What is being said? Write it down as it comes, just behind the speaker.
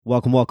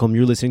Welcome, welcome.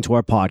 You're listening to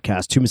our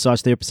podcast, Two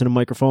Massage Therapists and a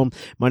Microphone.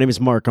 My name is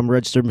Mark. I'm a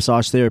registered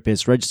massage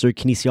therapist, registered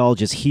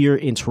kinesiologist here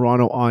in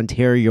Toronto,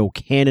 Ontario,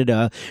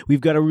 Canada.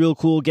 We've got a real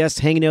cool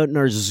guest hanging out in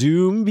our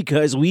Zoom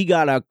because we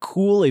got a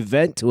cool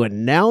event to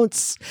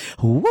announce.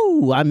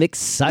 Woo! I'm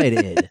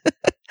excited.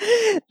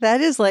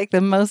 That is like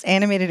the most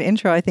animated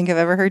intro I think I've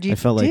ever heard you do. I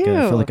felt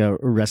like a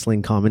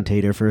wrestling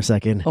commentator for a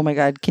second. Oh my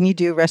God. Can you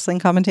do a wrestling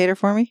commentator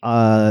for me?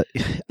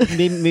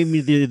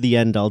 Maybe the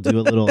end I'll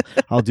do a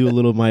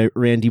little my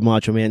Randy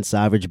Macho Man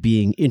Savage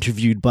being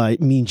interviewed by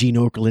Mean Gene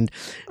Okerlund.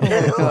 Oh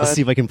my God. I'll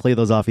see if I can play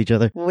those off each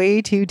other.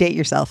 Way to date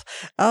yourself.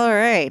 All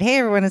right. Hey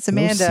everyone, it's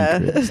Amanda.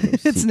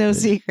 It's no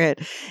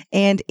secret.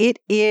 And it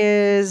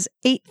is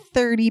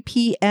 8:30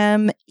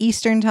 p.m.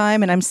 Eastern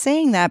time. And I'm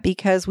saying that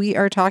because we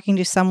are talking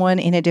to someone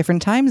in a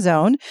different time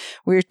zone.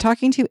 We're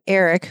talking to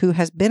Eric, who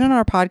has been on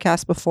our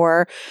podcast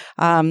before,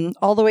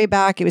 all the way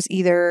back. It was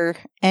either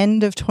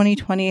end of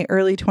 2020,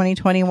 early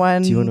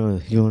 2021. Do you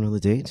want to know the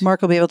date?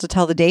 Mark will be able to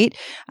tell the date.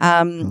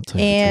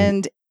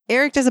 And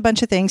Eric does a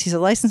bunch of things. He's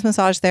a licensed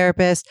massage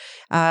therapist.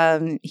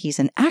 He's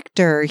an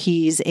actor.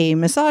 He's a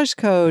massage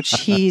coach.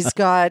 He's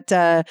got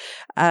a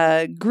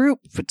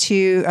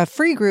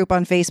free group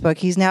on Facebook.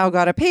 He's now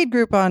got a paid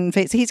group on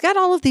Facebook. He's got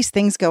all of these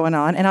things going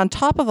on. And on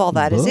top of all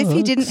that, as if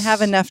he didn't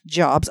have enough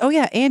jobs. Oh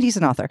yeah, and he's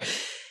an author.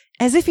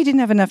 As if he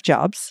didn't have enough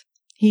jobs.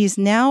 He's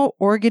now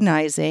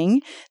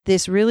organizing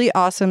this really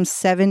awesome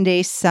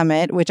 7-day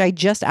summit, which I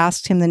just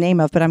asked him the name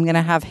of, but I'm going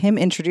to have him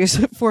introduce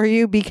it for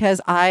you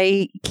because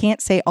I can't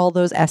say all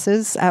those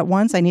S's at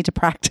once. I need to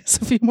practice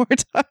a few more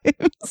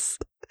times.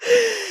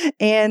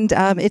 And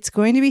it's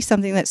going to be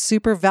something that's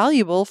super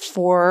valuable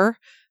for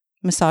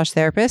massage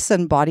therapists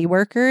and body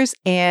workers.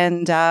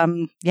 And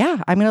I'm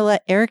going to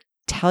let Eric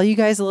tell you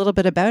guys a little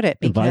bit about it.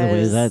 And by the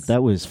way,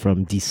 that was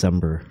from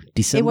December.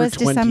 December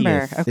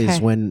 20th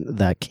is when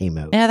that came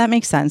out. Yeah, that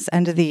makes sense.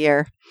 End of the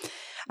year.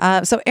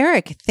 So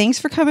Eric, thanks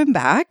for coming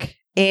back.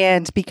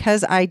 And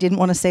because I didn't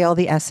want to say all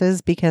the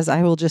S's because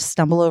I will just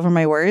stumble over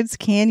my words,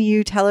 can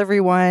you tell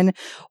everyone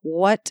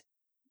what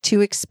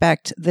to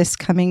expect this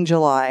coming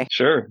July?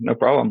 Sure, no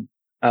problem.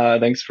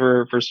 Thanks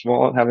for, first of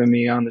all, having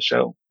me on the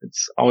show.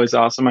 It's always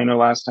awesome. I know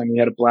last time we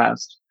had a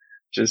blast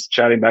just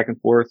chatting back and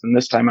forth. And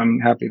this time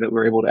I'm happy that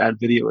we're able to add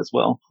video as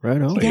well.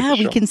 Right on. Yeah,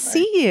 we can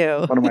see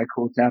you. One of my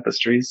cool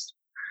tapestries.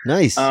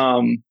 Nice.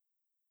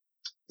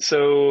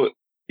 So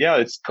yeah,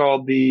 it's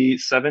called the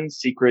 7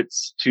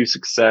 Secrets to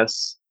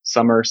Success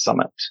Summer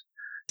Summit.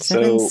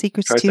 7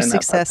 Secrets to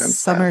Success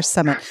Summer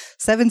Summit.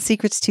 7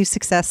 Secrets to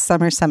Success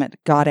Summer Summit.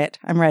 Got it.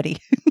 I'm ready.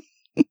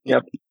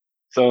 Yep.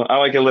 So I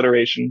like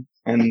alliteration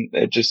and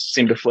it just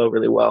seemed to flow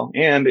really well.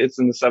 And it's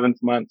in the 7th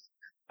month.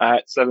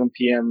 At 7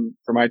 p.m.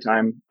 for my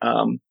time.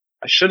 I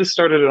should have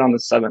started it on the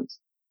 7th,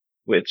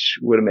 which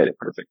would have made it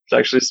perfect. It's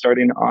actually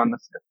starting on the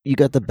 5th. You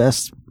got the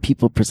best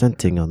people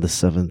presenting on the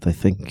 7th, I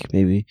think,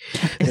 maybe.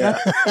 Is that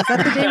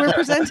the day we're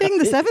presenting?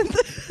 The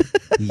 7th?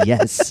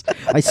 Yes.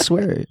 I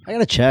swear. I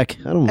gotta check.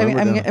 I don't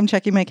remember. I'm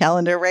checking my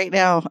calendar right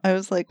now. I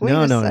was like, wait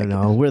a second.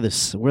 No. We're the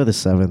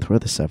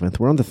 7th.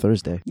 We're on the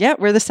Thursday. Yeah,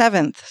 we're the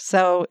 7th.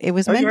 So it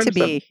was meant to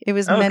be. It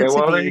was meant to be.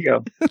 Well, there you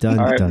go. Done,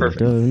 all right, done, perfect.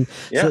 done.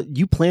 Yeah. So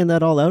you planned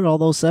that all out, all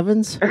those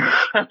 7s?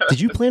 Did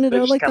you plan it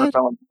out like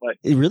that?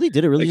 It really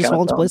did. It really just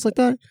fall into place like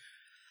that?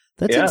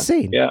 That's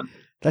insane. Yeah.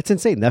 That's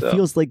insane. That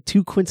feels like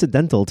too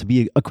coincidental to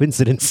be a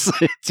coincidence.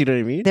 Do you know what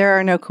I mean? There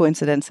are no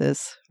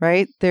coincidences,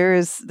 right? There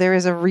is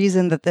a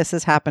reason that this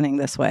is happening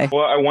this way.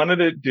 Well, I wanted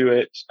to do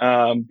it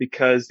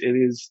because it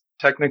is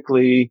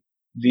technically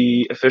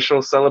the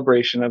official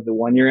celebration of the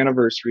 1-year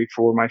anniversary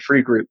for my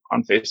free group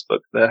on Facebook,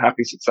 the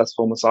Happy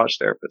Successful Massage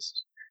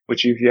Therapist,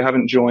 which if you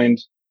haven't joined,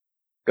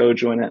 go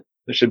join it.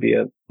 There should be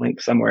a link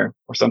somewhere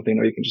or something,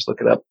 or you can just look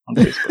it up on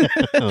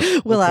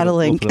Facebook. We'll add a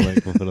link.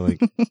 We'll put a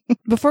link.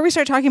 Before we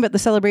start talking about the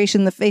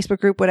celebration, the Facebook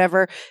group,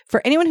 whatever,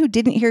 for anyone who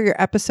didn't hear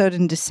your episode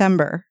in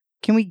December,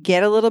 can we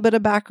get a little bit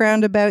of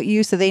background about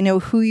you so they know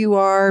who you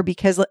are?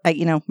 Because,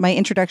 my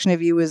introduction of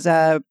you was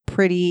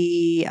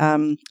pretty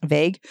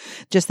vague,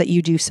 just that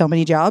you do so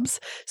many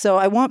jobs. So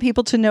I want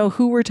people to know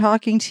who we're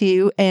talking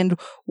to and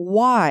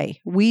why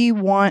we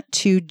want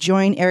to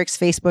join Eric's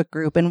Facebook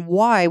group and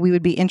why we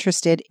would be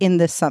interested in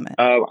this summit.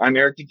 I'm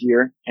Eric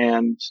DeGear,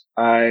 and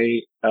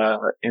I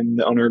am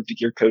the owner of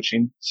DeGear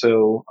Coaching.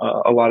 So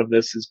a lot of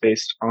this is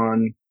based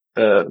on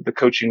the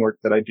coaching work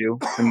that I do.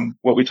 And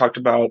what we talked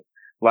about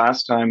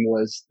last time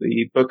was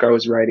the book I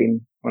was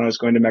writing when I was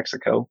going to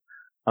Mexico,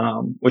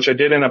 which I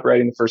did end up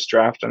writing the first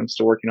draft, and I'm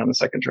still working on the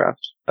second draft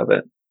of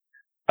it.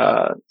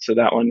 So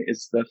that one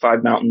is the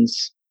 5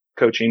 Mountains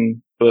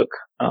coaching book.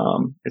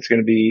 It's going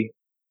to be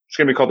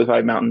called the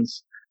 5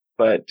 Mountains,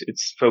 but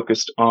it's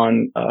focused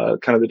on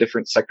kind of the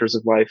different sectors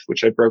of life,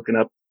 which I've broken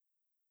up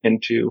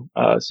into.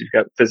 So you've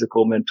got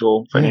physical,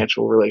 mental,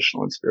 financial,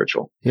 relational, and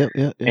spiritual.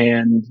 Yeah.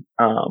 And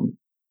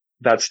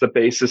that's the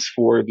basis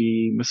for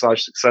the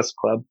Massage Success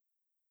Club,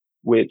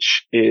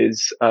 which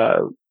is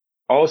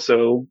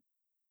also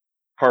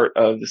part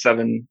of the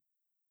 7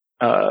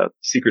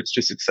 Secrets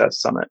to Success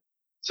Summit.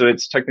 So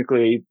it's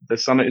technically, the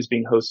summit is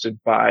being hosted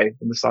by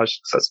the Massage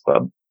Success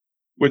Club,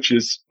 which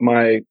is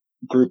my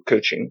group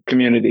coaching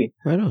community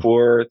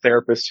for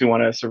therapists who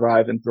want to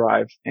survive and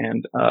thrive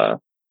and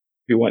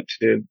who want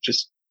to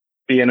just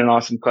be in an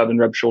awesome club and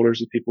rub shoulders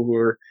with people who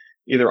are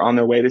either on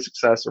their way to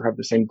success or have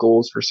the same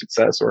goals for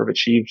success or have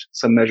achieved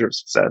some measure of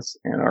success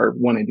and are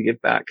wanting to give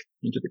back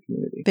into the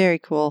community. Very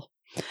cool.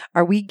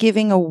 Are we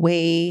giving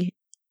away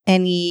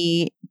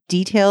any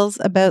details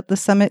about the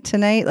summit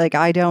tonight? Like,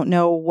 I don't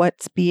know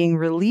what's being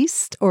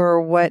released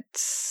or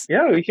what's...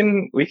 Yeah, we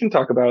can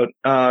talk about,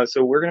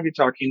 so we're going to be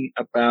talking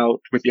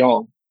about, with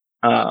y'all,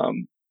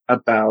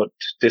 about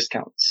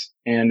discounts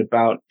and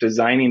about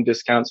designing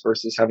discounts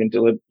versus having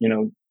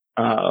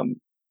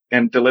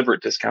and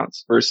deliberate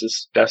discounts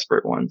versus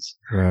desperate ones.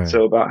 Right.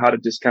 So about how to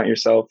discount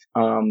yourself,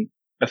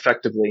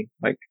 effectively,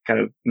 like kind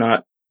of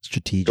not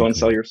strategically go and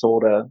sell your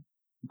soul to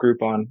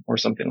Groupon or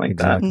something like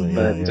that.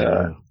 But,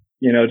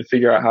 to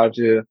figure out how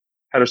to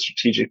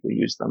strategically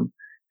use them.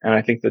 And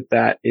I think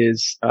that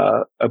is,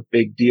 a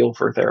big deal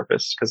for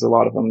therapists because a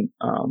lot of them,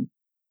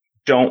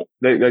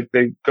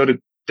 they go to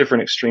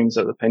different extremes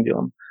of the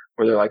pendulum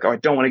where they're like, oh, I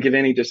don't want to give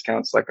any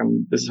discounts. Like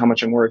this is how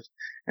much I'm worth.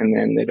 And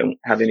then they don't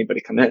have anybody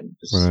come in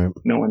because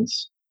no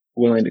one's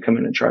willing to come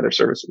in and try their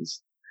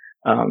services.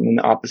 And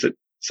the opposite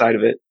side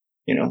of it,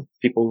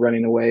 people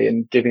running away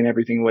and giving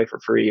everything away for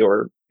free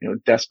or,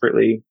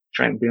 desperately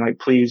trying to be like,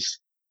 please,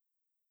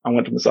 I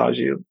want to massage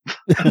you.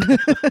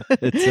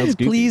 It sounds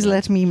goofy. Please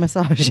let me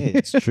massage you.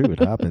 It's true. It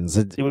happens.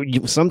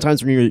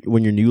 Sometimes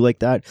when you're new like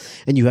that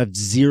and you have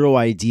zero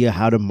idea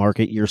how to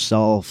market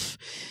yourself,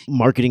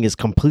 marketing is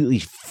completely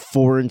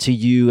foreign to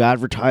you.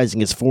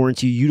 Advertising is foreign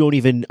to you. You don't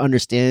even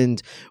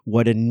understand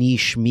what a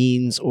niche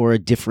means or a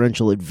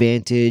differential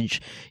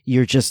advantage.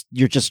 You're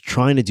just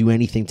trying to do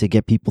anything to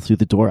get people through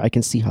the door. I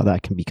can see how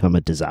that can become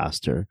a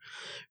disaster.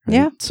 Right?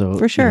 Yeah, so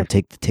for sure.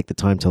 Take the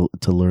time to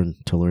learn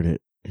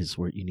it. Is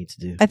what you need to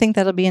do. I think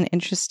that'll be an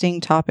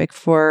interesting topic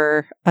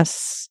for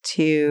us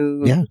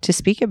to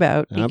speak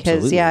about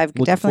because I've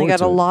definitely got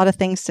a lot of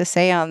things to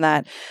say on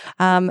that.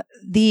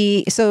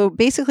 So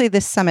basically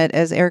this summit,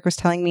 as Eric was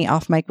telling me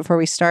off mic before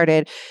we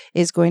started,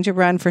 is going to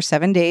run for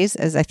 7 days,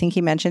 as I think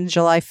he mentioned,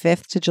 July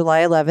 5th to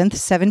July 11th,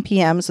 7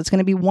 p.m. So it's going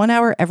to be 1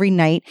 hour every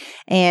night.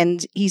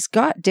 And he's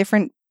got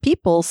different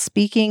people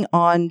speaking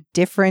on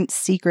different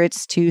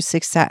secrets to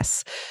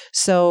success.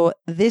 So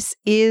this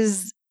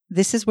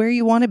is where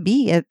you want to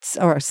be. It's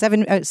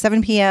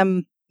 7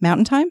 p.m.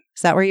 Mountain Time.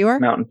 Is that where you are?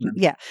 Mountain Time.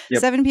 Yeah.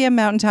 Yep. 7 p.m.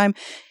 Mountain Time.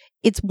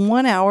 It's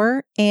 1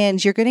 hour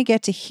and you're going to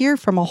get to hear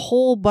from a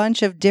whole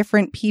bunch of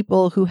different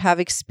people who have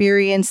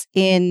experience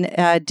in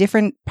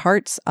different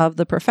parts of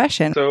the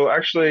profession. So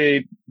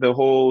actually the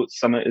whole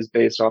summit is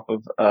based off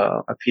of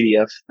a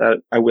PDF that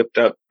I whipped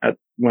up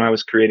when I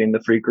was creating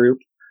the free group.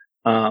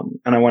 And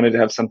I wanted to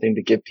have something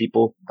to give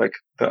people like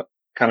the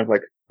kind of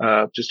like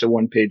just a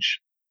 1-page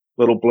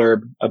little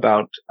blurb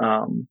about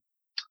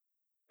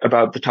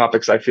the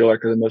topics I feel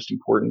like are the most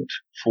important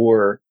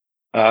for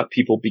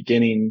people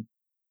beginning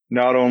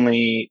not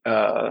only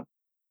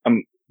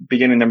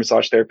beginning their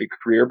massage therapy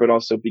career, but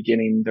also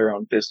beginning their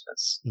own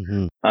business.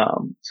 Mm-hmm.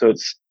 So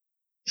it's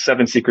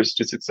 7 secrets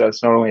to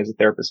success, not only as a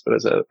therapist, but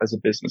as a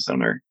business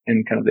owner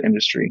in kind of the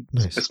industry,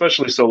 nice.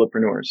 Especially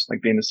solopreneurs,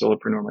 like being a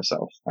solopreneur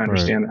myself. I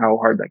understand how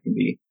hard that can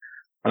be,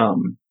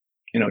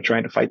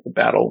 trying to fight the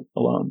battle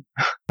alone.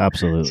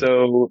 Absolutely.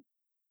 So,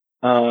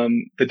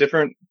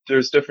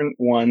 there's different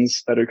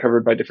ones that are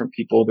covered by different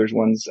people. There's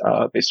ones,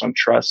 based on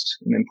trust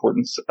and the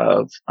importance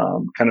of,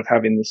 kind of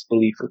having this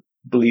belief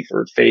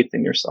or faith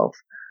in yourself,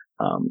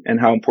 and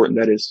how important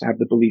that is to have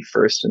the belief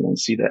first and then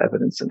see the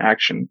evidence and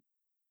action,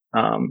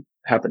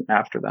 happen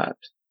after that.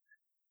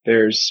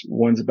 There's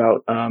ones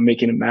about,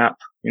 making a map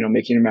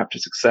to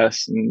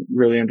success and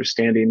really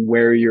understanding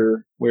where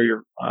you're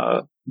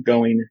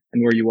going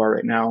and where you are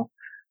right now.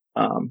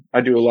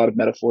 I do a lot of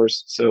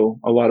metaphors. So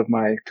a lot of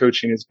my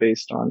coaching is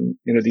based on,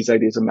 these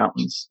ideas of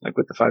mountains, like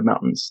with the 5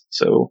 mountains.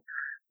 So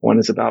one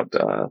is about,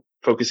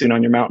 focusing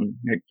on your mountain.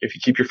 If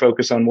you keep your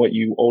focus on what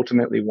you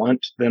ultimately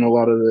want, then a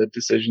lot of the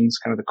decisions,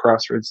 kind of the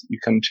crossroads that you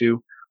come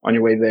to on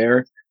your way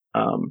there,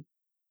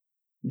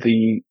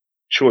 the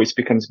choice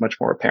becomes much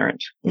more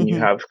apparent when you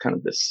have kind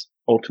of this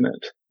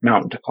ultimate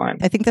mountain to climb.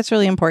 I think that's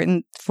really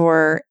important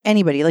for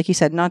anybody, like you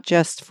said, not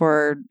just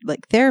for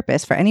like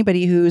therapists, for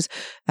anybody who's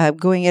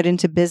going out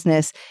into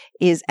business,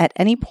 is at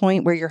any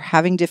point where you're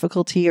having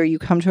difficulty or you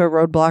come to a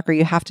roadblock or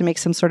you have to make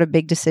some sort of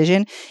big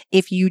decision,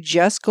 if you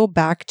just go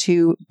back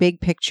to big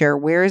picture,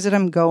 where is it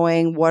I'm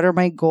going? What are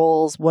my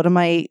goals? What am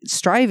I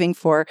striving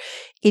for?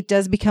 It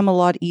does become a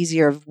lot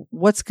easier of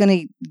what's going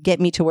to get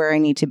me to where I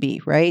need to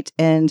be, right?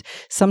 And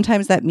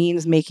sometimes that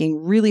means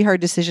making really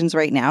hard decisions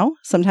right now.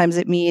 Sometimes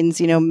it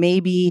means,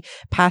 maybe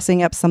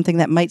passing up something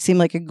that might seem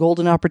like a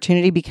golden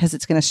opportunity because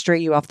it's going to stray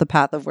you off the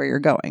path of where you're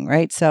going,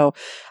 right? So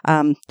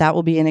that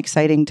will be an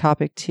exciting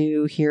topic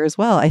to hear as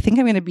well. I think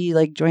I'm going to be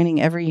like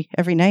joining every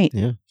night.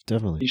 Yeah,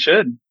 definitely. You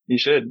should.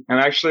 And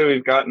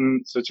actually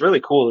so it's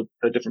really cool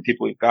the different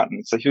people we've gotten.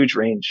 It's a huge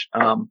range.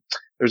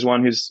 There's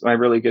one who's my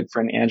really good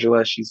friend,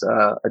 Angela. She's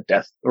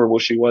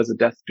she was a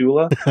death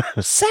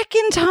doula.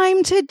 Second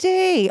time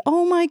today.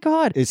 Oh my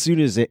God. As soon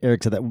as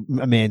Eric said that,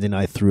 Amanda and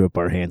I threw up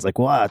our hands like,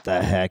 what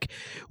the heck?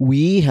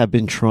 We have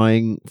been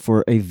trying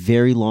for a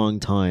very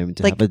long time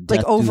to have a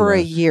death over doula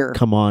a year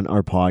come on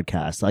our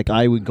podcast. Like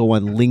I would go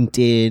on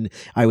LinkedIn.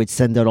 I would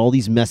send out all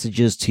these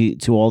messages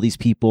to all these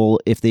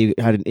people if they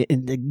had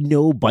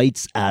no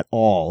bites at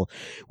all.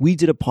 We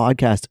did a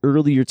podcast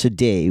earlier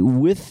today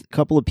with a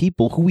couple of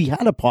people who we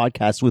had a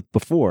podcast with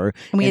before,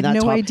 and we had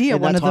no idea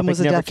one of them was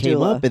a death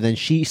doula. Up, and then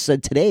she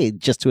said today,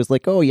 just to us,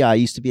 like, "Oh yeah, I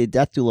used to be a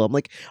death doula." I'm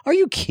like, "Are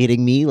you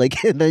kidding me?"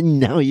 Like, and then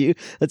now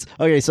that's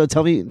okay. So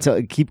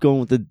keep going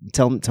with the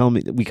tell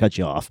me we cut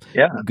you off.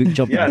 Yeah, good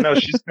jump. Yeah, no,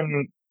 she's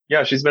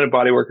been a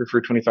body worker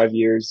for 25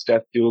 years,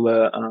 death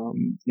doula.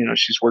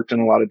 She's worked in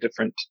a lot of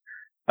different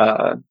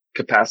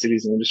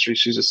capacities in the industry.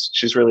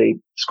 She's really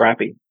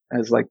scrappy.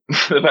 As like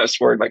the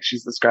best word. Like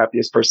she's the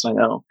scrappiest person I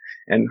know.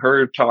 And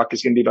her talk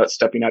is going to be about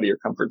stepping out of your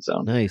comfort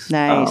zone. Nice.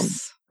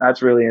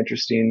 That's really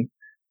interesting.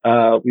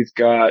 We've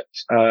got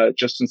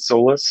Justin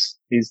Solis.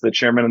 He's the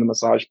chairman of the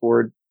massage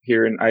board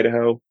here in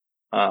Idaho.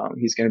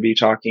 He's going to be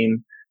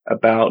talking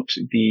about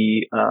I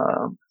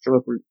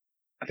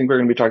think we're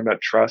going to be talking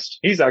about trust.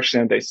 He's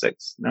actually on day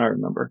 6. Now I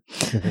remember.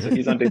 So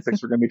he's on day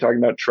 6. We're going to be talking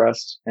about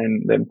trust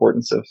and the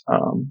importance of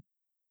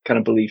kind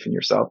of belief in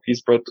yourself.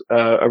 He's built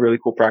a really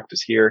cool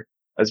practice here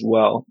as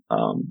well,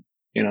 and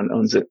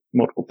owns it,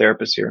 multiple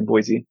therapists here in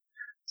Boise.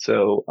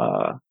 So,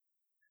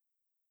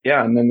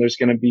 and then there's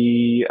going to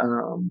be,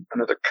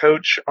 another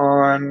coach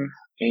on,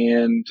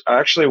 and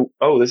actually,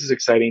 this is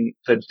exciting.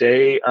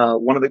 Today,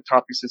 one of the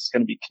topics is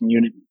going to be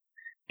community.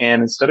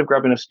 And instead of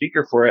grabbing a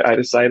speaker for it, I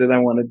decided I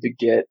wanted to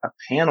get a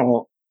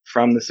panel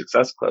from the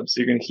Success Club. So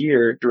you're going to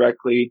hear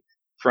directly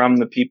from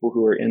the people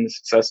who are in the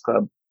Success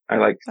Club. I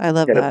love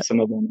that.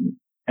 Some of them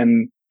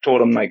and told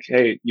them like,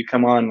 hey, you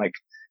come on, like,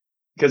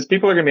 because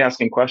people are going to be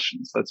asking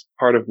questions. That's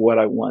part of what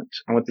I want.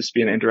 I want this to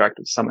be an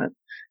interactive summit.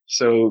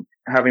 So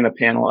having a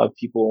panel of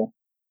people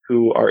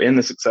who are in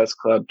the Success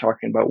Club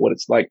talking about what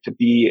it's like to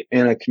be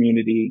in a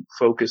community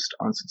focused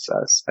on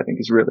success, I think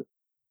is really,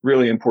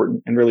 really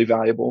important and really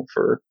valuable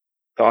for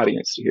the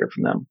audience to hear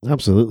from them.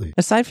 Absolutely.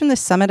 Aside from the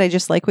summit, I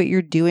just like what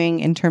you're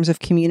doing in terms of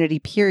community,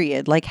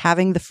 period, like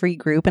having the free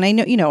group. And I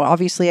know,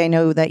 obviously I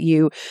know that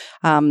you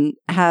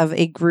have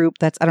a group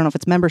that's, I don't know if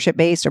it's membership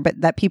based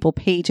but that people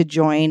pay to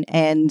join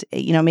and,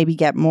 maybe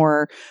get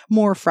more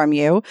from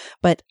you.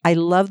 But I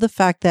love the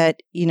fact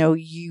that,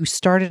 you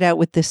started out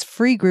with this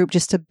free group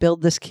just to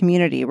build this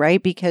community,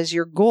 right? Because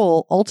your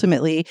goal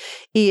ultimately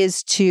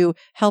is to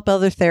help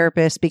other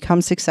therapists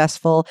become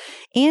successful.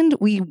 And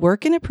we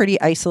work in a pretty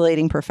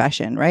isolating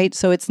profession, right?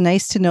 So it's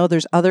nice to know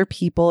there's other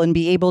people and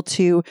be able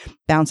to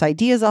bounce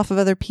ideas off of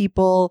other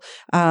people,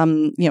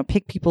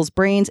 pick people's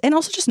brains, and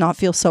also just not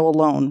feel so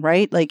alone,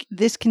 right? Like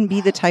this can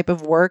be the type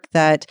of work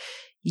that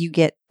you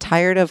get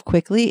tired of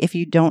quickly if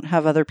you don't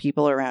have other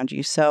people around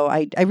you. So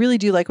I really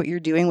do like what you're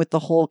doing with the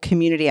whole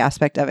community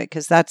aspect of it,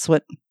 because that's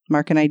what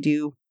Mark and I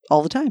do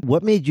all the time.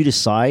 What made you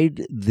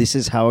decide this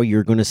is how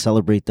you're going to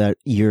celebrate that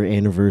year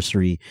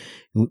anniversary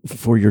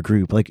for your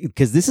group? Like,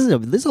 because this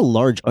is a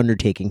large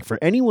undertaking for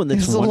anyone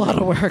that's a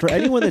lot of work. For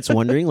anyone that's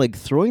wondering, like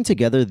throwing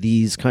together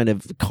these kind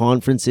of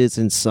conferences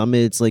and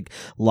summits, like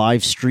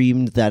live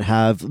streamed that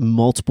have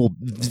multiple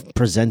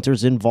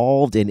presenters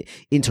involved and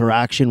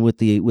interaction with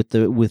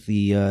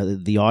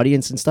the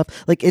audience and stuff.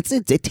 Like it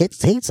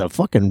takes a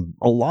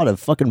lot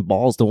of fucking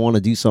balls to want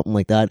to do something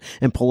like that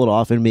and pull it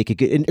off and make it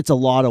good. And it's a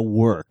lot of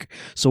work.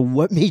 So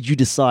what made you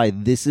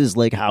decide this is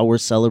like how we're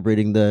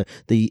celebrating the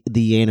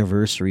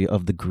anniversary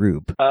of the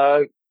group?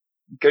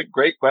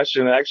 Great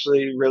question. It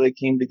actually really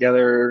came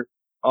together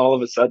all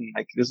of a sudden.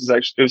 Like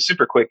it was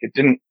super quick. It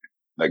didn't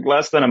like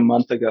less than a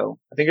month ago.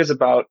 I think I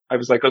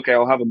was like, okay,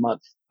 I'll have a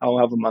month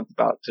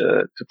about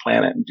to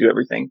plan it and do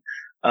everything.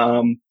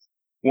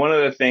 One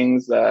of the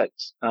things that,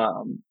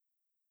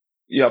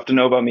 you have to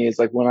know about me is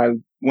like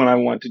when I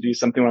want to do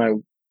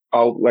something,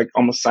 I'll like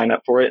almost sign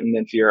up for it and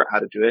then figure out how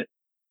to do it.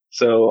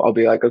 So I'll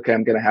be like, okay,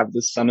 I'm going to have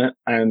this summit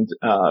and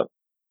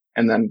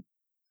then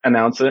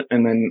announce it,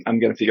 and then I'm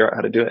going to figure out how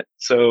to do it.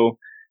 So,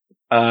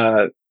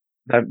 that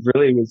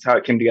really was how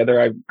it came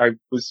together. I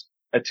was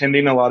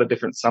attending a lot of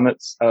different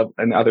summits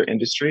in other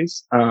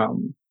industries.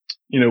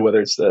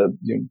 Whether it's the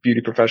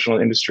beauty professional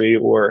industry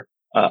or,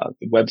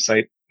 the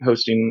website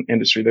hosting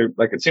industry.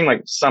 It seemed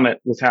like summit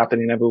was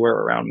happening everywhere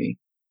around me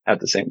at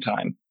the same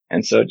time.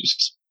 And so it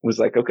just was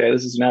like, okay,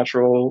 this is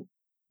natural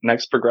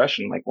next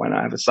progression. Like why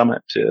not have a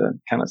summit to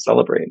kind of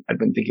celebrate? I'd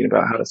been thinking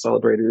about how to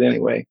celebrate it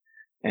anyway.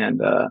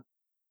 And,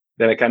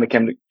 then it kind of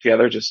came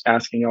together just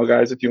asking y'all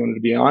guys if you wanted to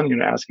be on,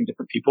 asking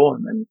different people.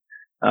 And then,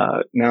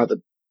 now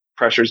the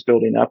pressure's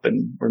building up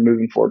and we're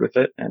moving forward with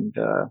it. And,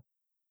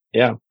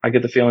 I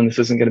get the feeling this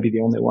isn't going to be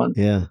the only one.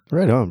 Yeah.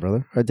 Right on,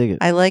 brother. I dig it.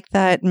 I like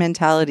that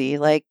mentality.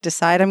 Like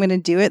decide I'm going to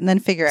do it and then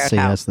figure out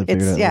how.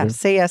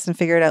 Say yes and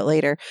figure it out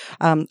later.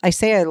 I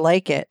say I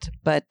like it,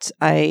 but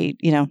I'm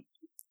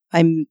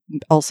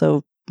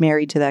also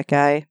married to that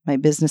guy. My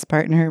business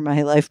partner,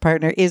 my life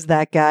partner is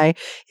that guy.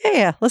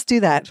 Yeah, let's do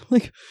that.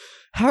 Like,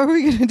 how are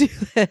we going to do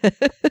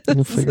that?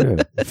 We'll figure it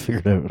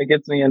out. It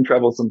gets me in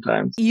trouble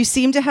sometimes. You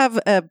seem to have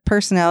a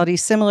personality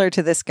similar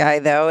to this guy,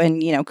 though.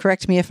 And,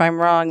 correct me if I'm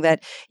wrong,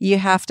 that you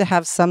have to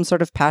have some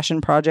sort of passion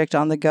project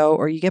on the go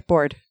or you get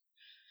bored.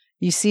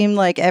 You seem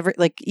like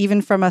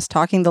even from us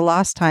talking the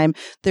last time,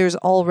 there's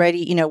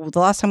already, the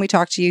last time we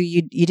talked to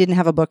you, you didn't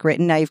have a book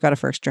written. Now you've got a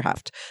first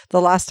draft.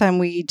 The last time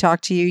we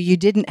talked to you, you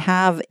didn't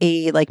have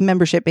a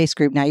membership-based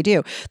group. Now you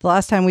do. The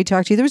last time we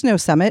talked to you, there was no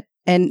summit.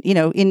 And,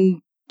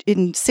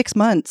 in 6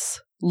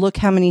 months, look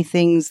how many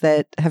things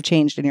that have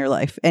changed in your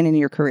life and in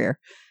your career.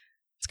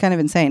 It's kind of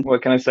insane.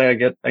 What can I say? I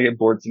get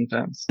bored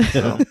sometimes.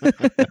 So.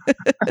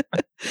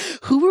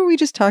 Who were we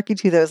just talking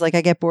to that was like,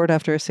 I get bored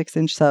after a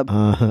 6-inch sub?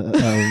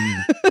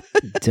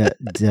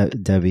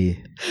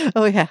 Debbie.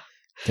 Oh, yeah.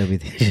 Debbie.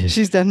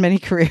 She's done many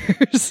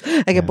careers.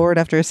 I get bored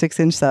after a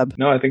 6-inch sub.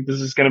 No, I think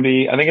it's going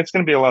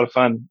to be a lot of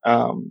fun.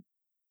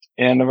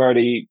 And I've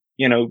already,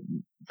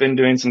 been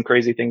doing some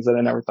crazy things that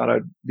I never thought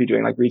I'd be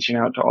doing, like reaching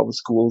out to all the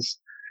schools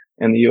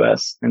in the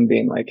US and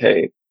being like,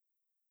 hey,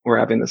 we're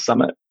having this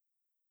summit.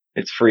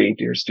 It's free.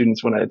 Do your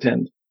students want to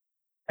attend?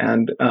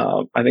 And,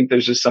 I think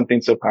there's just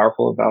something so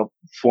powerful about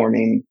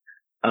forming,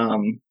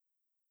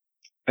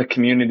 a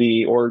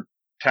community or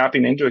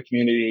tapping into a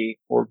community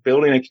or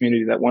building a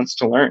community that wants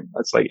to learn.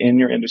 That's like in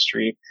your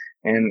industry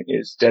and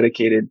is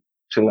dedicated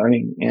to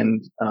learning.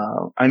 And,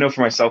 I know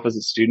for myself as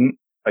a student,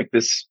 like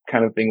this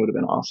kind of thing would have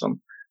been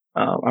awesome.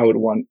 I would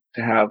want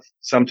to have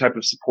some type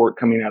of support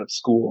coming out of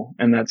school.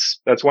 And that's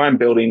why I'm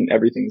building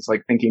everything. It's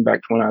like thinking back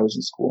to when I was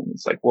in school.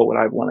 It's like, what would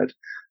I have wanted,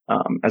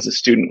 as a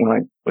student when I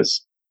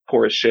was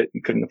poor as shit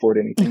and couldn't afford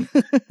anything?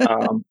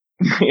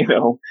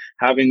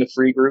 Having the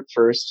free group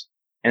first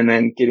and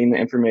then getting the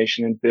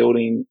information and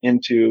building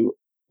into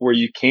where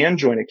you can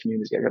join a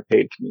community, like a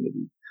paid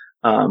community.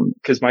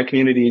 Cause my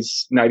community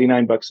is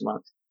 $99 a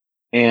month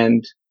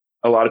and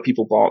a lot of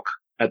people balk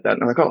at that.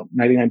 And I'm like, oh,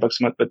 $99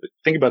 a month. But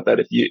think about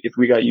that. If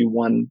we got you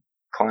one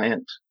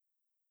client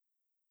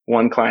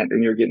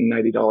and you're getting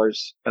 $90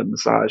 a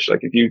massage,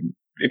 like if you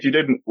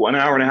did 1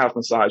 hour and a half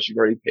massage, you've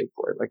already paid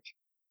for it. Like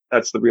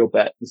that's the real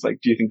bet. It's like,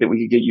 do you think that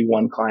we could get you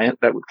one client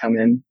that would come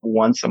in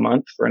once a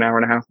month for an hour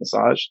and a half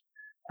massage?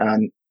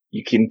 And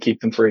you can keep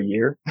them for a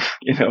year.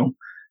 I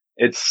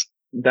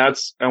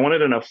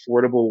wanted an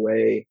affordable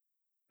way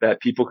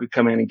that people could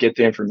come in and get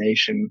the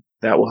information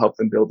that will help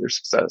them build their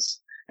success.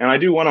 And I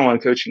do one-on-one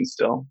coaching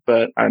still,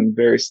 but I'm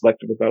very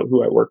selective about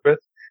who I work with.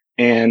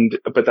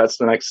 But that's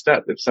the next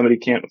step. If somebody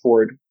can't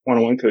afford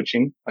one-on-one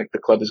coaching, like the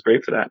club is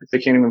great for that. If they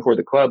can't even afford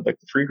the club, like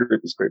the free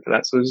group is great for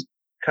that. So there's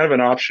kind of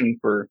an option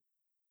for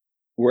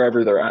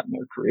wherever they're at in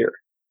their career,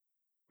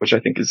 which I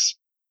think is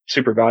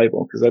super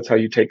valuable because that's how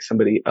you take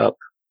somebody up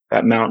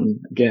that mountain.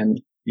 Again,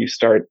 you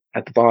start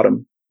at the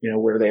bottom,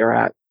 where they are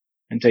at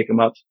and take them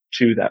up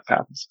to that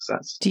path of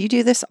success. Do you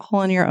do this all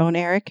on your own,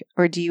 Eric?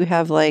 Or do you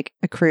have like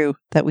a crew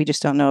that we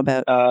just don't know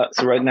about?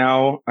 So right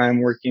now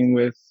I'm working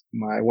with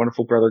my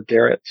wonderful brother,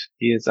 Garrett.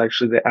 He is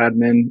actually the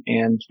admin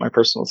and my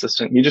personal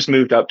assistant. He just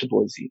moved up to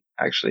Boise.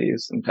 Actually,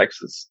 he's in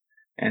Texas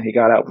and he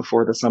got out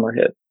before the summer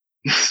hit.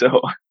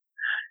 So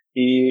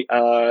he's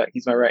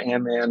my right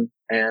hand man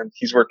and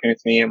he's working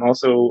with me. I'm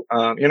also,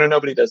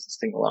 nobody does this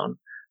thing alone.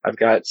 I've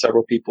got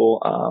several people,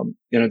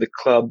 the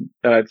club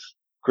that I've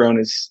grown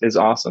is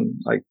awesome.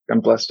 Like I'm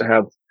blessed to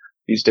have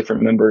these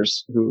different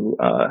members who,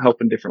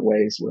 help in different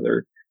ways,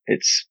 whether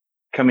it's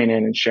coming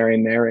in and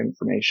sharing their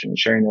information,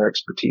 sharing their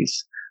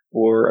expertise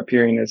or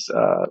appearing as,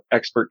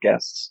 expert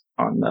guests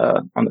on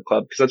the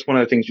club. Cause that's one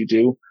of the things we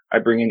do. I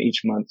bring in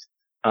each month,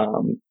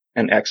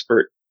 an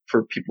expert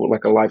for people,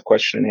 like a live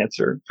question and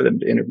answer for them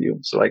to interview.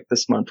 So like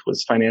this month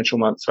was financial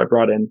month. So I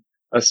brought in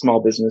a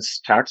small business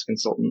tax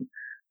consultant,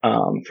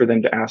 for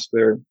them to ask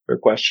their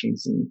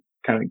questions and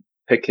kind of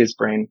pick his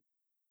brain.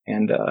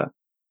 And,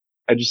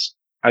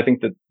 I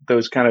think that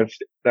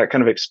that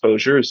kind of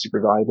exposure is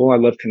super valuable. I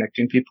love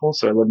connecting people.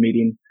 So I love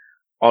meeting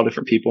all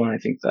different people. And I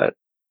think that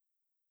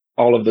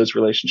all of those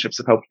relationships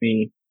have helped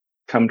me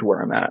come to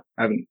where I'm at.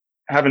 I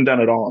haven't done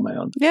it all on my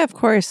own. Yeah, of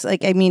course.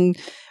 Like, I mean,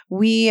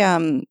 we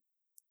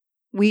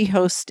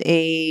host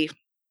a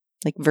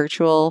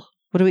virtual,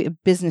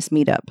 business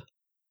meetup.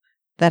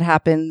 That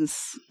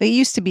happens. It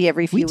used to be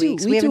every few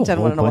weeks. We haven't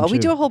done one in a while. We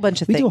do a whole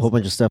bunch of things. We do a whole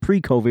bunch of stuff.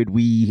 Pre-COVID,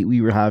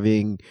 we were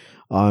having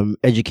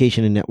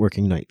education and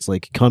networking nights.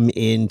 Like come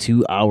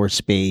into our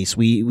space.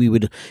 We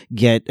would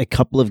get a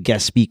couple of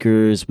guest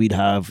speakers. We'd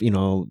have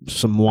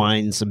some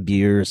wine, some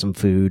beer, some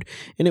food,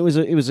 and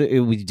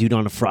we do it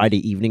on a Friday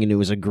evening, and it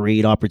was a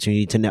great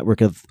opportunity to network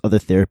with other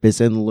therapists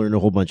and learn a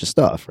whole bunch of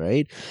stuff.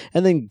 Right,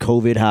 and then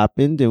COVID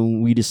happened,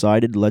 and we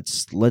decided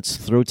let's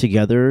throw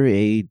together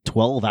a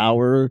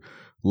 12-hour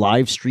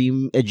live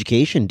stream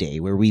education day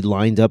where we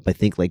lined up, I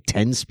think, like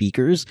 10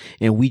 speakers,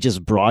 and we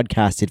just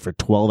broadcasted for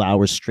 12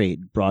 hours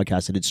straight,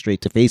 broadcasted it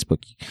straight to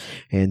Facebook.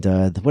 And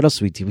what else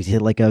did we do? We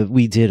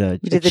did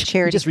the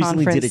charity we just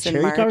recently did a conference in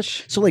charity March.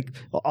 conference. So like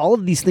all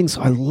of these things,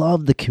 I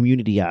love the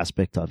community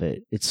aspect of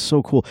it. It's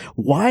so cool.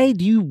 Why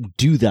do you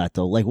do that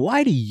though? Like,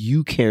 why do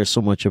you care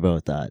so much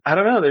about that? I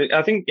don't know.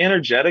 I think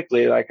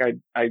energetically, like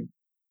I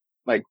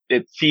like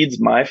it feeds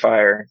my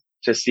fire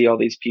to see all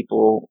these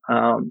people,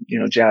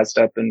 jazzed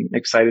up and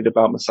excited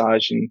about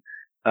massage. And,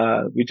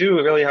 we do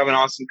really have an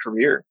awesome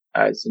career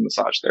as a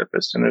massage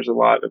therapist, and there's a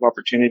lot of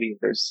opportunity.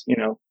 There's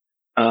a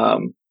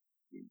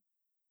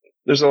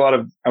lot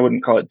of, I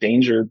wouldn't call it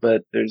danger,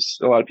 but there's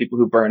a lot of people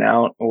who burn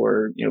out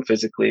or,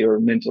 physically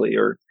or mentally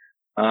or,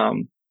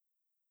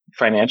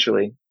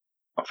 financially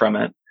from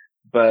it.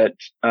 But,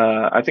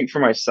 I think for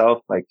myself,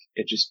 like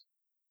it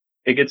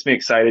gets me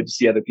excited to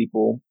see other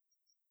people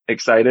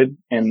excited,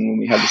 and when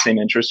we have the same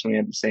interests, when we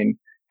have the same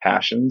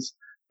passions,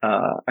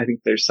 I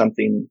think there's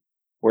something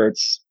where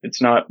it's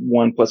not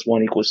 1 +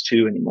 1 =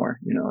 2 anymore.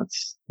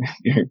 It's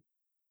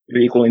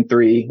you're equaling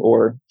 3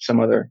 or some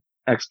other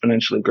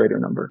exponentially greater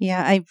number.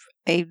 Yeah,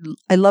 I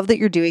love that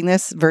you're doing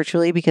this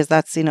virtually, because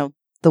that's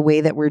the way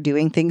that we're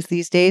doing things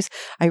these days.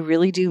 I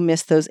really do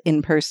miss those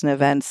in-person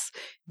events.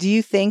 Do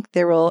you think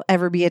there will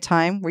ever be a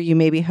time where you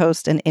maybe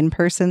host an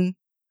in-person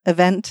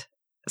event?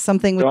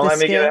 Something with Don't this let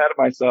me get ahead of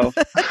myself.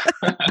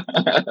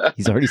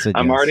 He's already said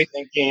I'm yes. already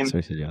thinking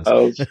yes.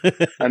 of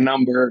a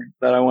number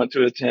that I want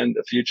to attend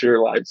a future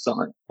live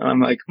summit. And I'm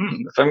like,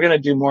 if I'm going to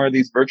do more of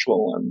these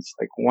virtual ones,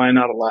 like why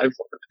not a live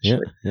one?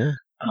 Yeah.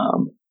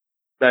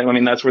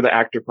 That's where the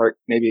actor part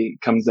maybe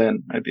comes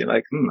in. I'd be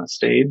like, a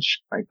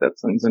stage, like that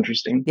sounds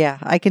interesting. Yeah,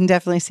 I can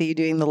definitely see you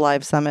doing the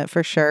live summit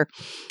for sure.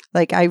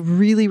 Like I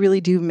really,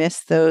 really do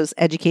miss those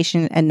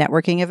education and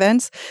networking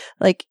events.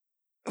 Like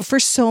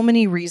for so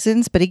many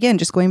reasons, but again,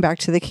 just going back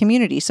to the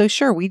community. So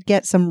sure, we'd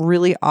get some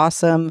really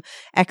awesome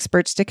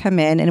experts to come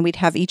in, and we'd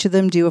have each of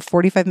them do a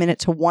 45-minute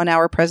to 1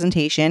 hour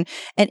presentation.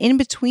 And in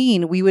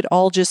between, we would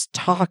all just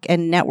talk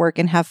and network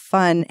and have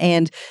fun.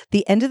 And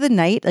the end of the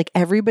night, like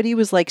everybody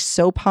was like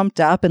so pumped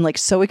up and like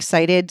so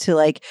excited to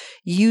like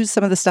use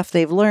some of the stuff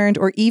they've learned,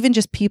 or even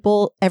just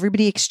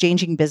everybody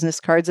exchanging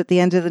business cards at the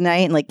end of the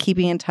night and like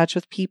keeping in touch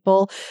with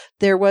people.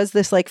 There was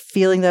this like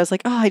feeling that I was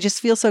like, oh, I just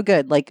feel so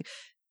good. Like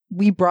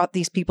we brought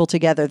these people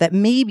together that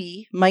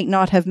maybe might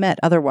not have met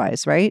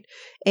otherwise, right?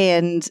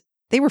 And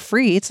they were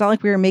free. It's not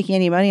like we were making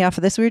any money off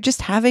of this. We were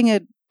just having a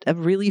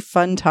really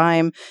fun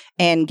time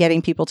and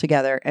getting people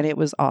together, and it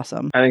was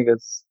awesome. I think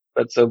that's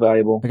so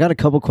valuable. I got a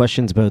couple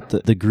questions about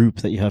the group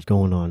that you have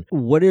going on.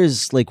 What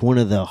is like one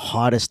of the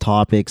hottest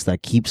topics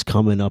that keeps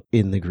coming up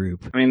in the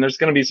group? I mean, there's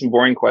going to be some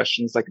boring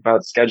questions like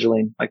about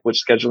scheduling, like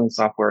which scheduling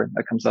software.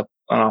 That comes up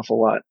an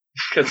awful lot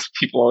because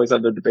people always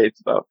have their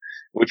debates about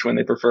which one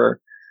they prefer.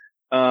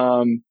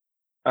 I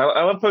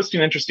love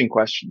posting interesting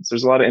questions.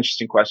 There's a lot of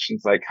interesting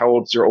questions like, how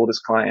old's your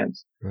oldest client?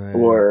 Right.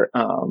 Or,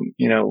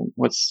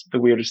 what's the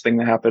weirdest thing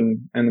that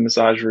happened in the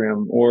massage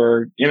room?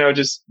 Or,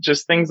 just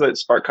things that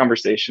spark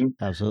conversation.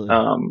 Absolutely.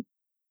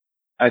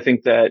 I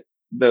think that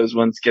those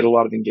ones get a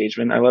lot of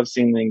engagement. I love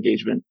seeing the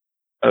engagement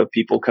of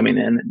people coming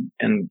in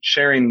and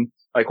sharing,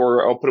 like,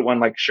 or I'll put it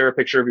one like, share a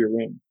picture of your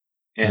room.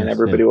 And yes,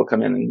 everybody will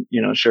come in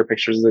and, share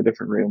pictures of their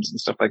different rooms and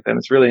stuff like that. And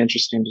it's really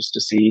interesting just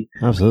to see.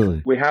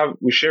 Absolutely.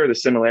 We share the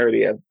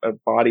similarity of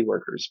body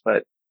workers,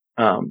 but,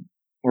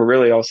 we're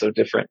really also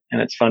different,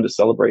 and it's fun to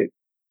celebrate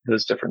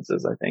those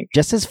differences, I think.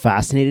 Just as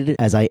fascinated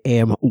as I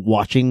am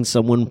watching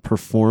someone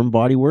perform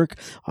body work,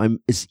 I'm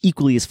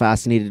equally as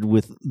fascinated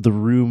with the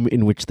room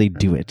in which they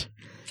do it.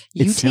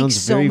 You take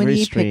so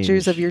many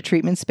pictures of your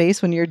treatment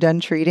space when you're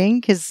done treating,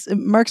 because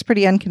Mark's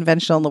pretty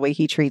unconventional in the way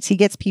he treats. He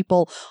gets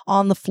people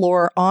on the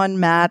floor, on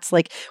mats.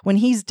 Like when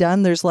he's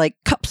done, there's like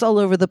cups all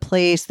over the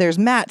place. There's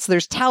mats.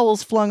 There's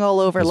towels flung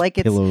all over. There's like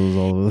pillows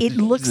all over. It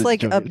looks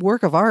like a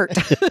work of art.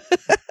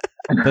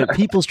 But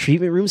people's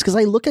treatment rooms, because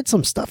I look at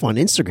some stuff on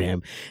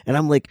Instagram and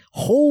I'm like,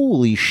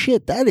 holy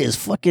shit, that is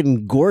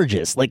fucking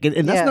gorgeous. Like,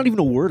 and that's not even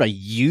a word I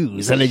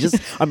use. And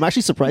I'm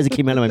actually surprised it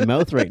came out of my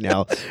mouth right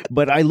now.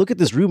 But I look at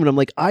this room and I'm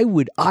like, I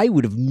would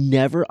have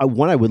never,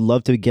 one, I would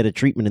love to get a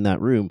treatment in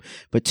that room.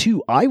 But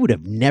two, I would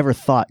have never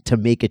thought to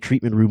make a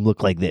treatment room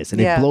look like this.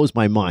 And it blows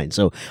my mind.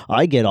 So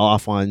I get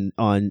off on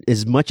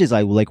as much as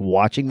I like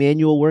watching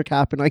manual work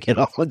happen, I get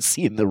off on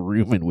seeing the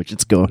room in which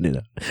it's going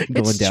down.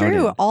 It's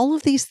true. All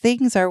of these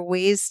things are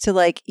ways to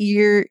like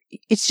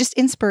it's just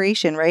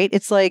inspiration, right?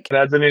 It's like it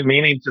adds a new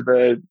meaning to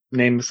the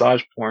name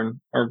massage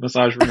porn or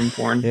massage room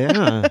porn.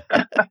 Yeah.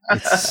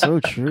 It's so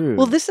true.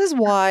 Well, this is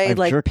why I've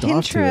like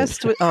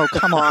Pinterest oh,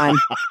 come on.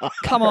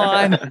 Come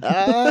on.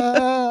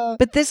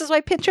 But this is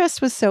why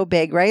Pinterest was so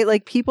big, right?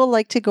 Like people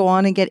like to go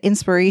on and get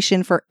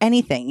inspiration for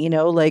anything,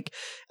 like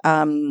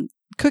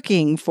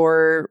cooking,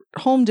 for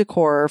home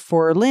decor,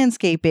 for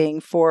landscaping,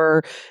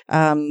 for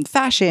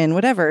fashion,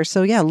 whatever.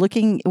 So yeah,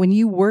 when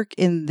you work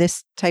in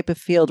this type of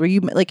field where you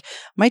like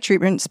my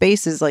treatment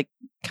space is like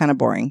kind of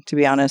boring, to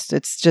be honest.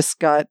 It's just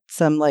got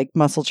some like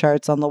muscle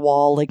charts on the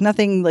wall, like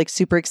nothing like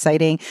super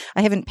exciting.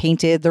 I haven't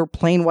painted. They're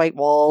plain white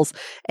walls.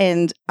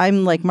 And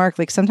I'm like, Mark,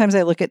 like sometimes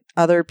I look at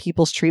other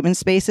people's treatment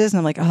spaces and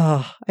I'm like,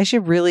 oh, I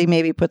should really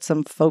maybe put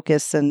some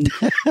focus and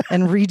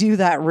redo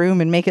that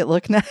room and make it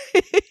look nice.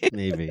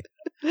 Maybe.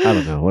 I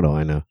don't know. What do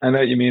I know? I know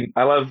what you mean.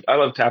 I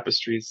love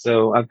tapestries,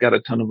 so I've got a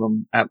ton of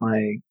them at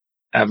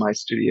my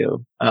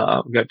studio.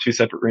 We've got 2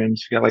 separate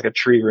rooms. We've got like a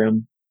tree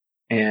room,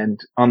 and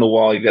on the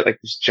wall you've got like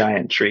this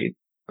giant tree,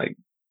 like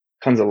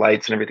tons of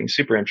lights and everything,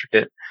 super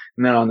intricate.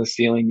 And then on the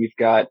ceiling you've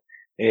got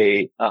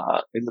it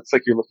looks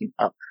like you're looking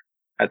up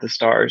at the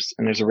stars,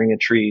 and there's a ring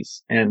of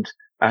trees. And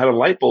I have a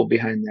light bulb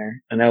behind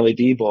there, an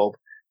LED bulb.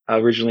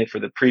 Originally for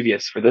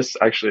this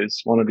actually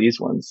is one of these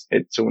ones.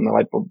 So when the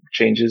light bulb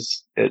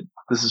changes,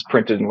 this is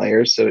printed in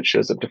layers, so it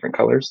shows up different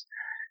colors.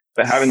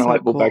 But having the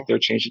light bulb back there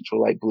changed it to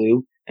a light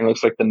blue, and it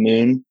looks like the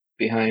moon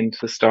behind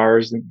the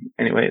stars. And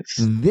anyway,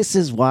 this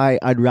is why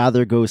I'd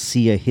rather go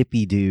see a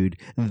hippie dude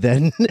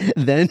than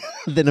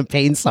a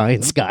pain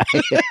science guy.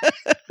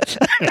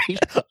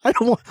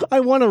 I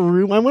want a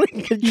room. I want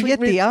to get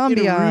the ambiance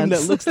in a room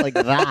that looks like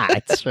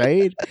that,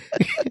 right?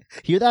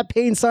 Hear that,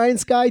 pain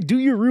science guy? Do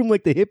your room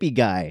like the hippie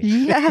guy.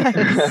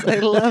 Yes, I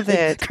love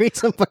it. Create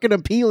some fucking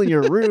appeal in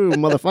your room,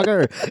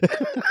 motherfucker.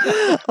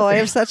 Oh, I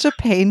have such a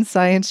pain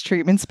science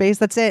treatment space.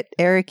 That's it,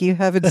 Eric. You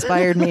have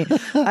inspired me.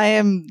 I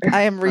am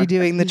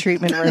redoing the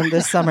treatment room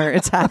this summer.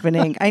 It's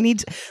happening. I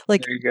need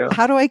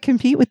how do I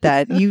compete with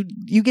that? You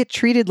get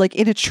treated like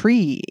in a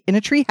tree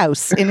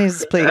house in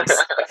his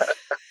place.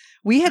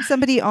 We had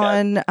somebody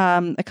on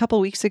a couple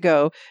weeks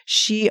ago.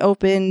 She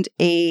opened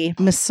a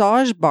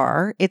massage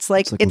bar. It's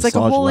like a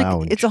whole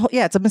lounge.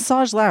 It's a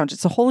massage lounge.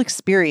 It's a whole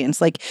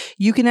experience. Like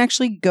you can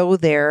actually go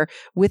there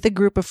with a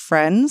group of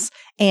friends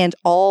and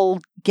all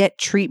get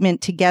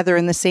treatment together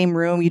in the same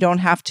room. You don't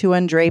have to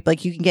undrape.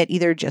 Like you can get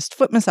either just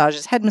foot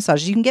massages, head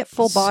massages. You can get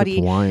full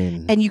body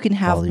wine, and you can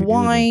have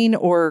wine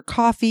or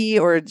coffee,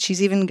 or I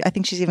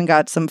think she's even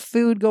got some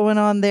food going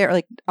on there.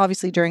 Like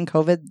obviously during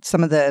COVID,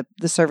 some of the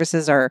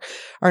services are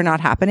not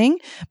happening,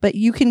 but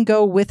you can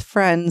go with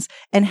friends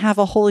and have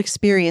a whole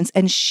experience.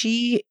 And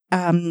she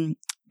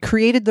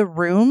created the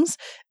rooms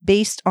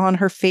based on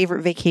her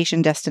favorite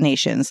vacation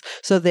destinations.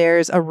 So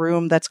there's a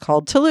room that's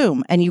called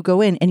Tulum, and you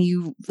go in and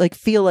you like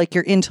feel like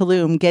you're in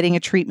Tulum getting a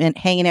treatment,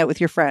 hanging out with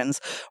your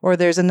friends. Or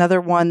there's another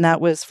one that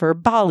was for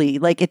Bali.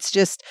 Like it's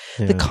just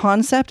the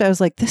concept. I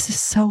was like, this is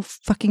so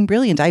fucking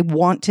brilliant. I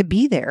want to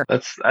be there.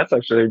 That's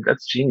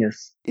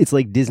genius. It's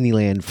like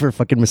Disneyland for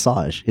fucking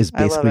massage is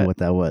basically what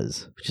that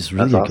was, which is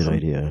really a good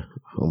idea.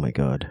 Oh my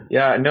God.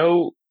 Yeah, I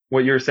know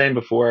what you were saying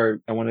before.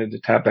 I wanted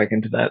to tap back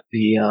into that,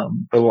 the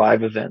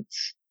live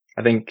events.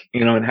 I think,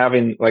 and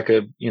having like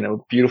a,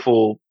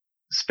 beautiful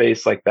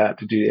space like that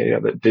to do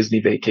the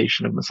Disney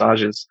vacation of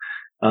massages.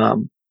 I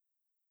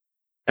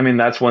mean,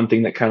 that's one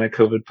thing that kind of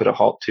COVID put a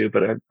halt to,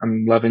 but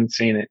I'm loving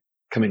seeing it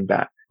coming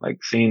back, like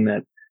seeing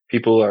that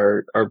people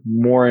are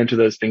more into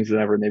those things than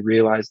ever, and they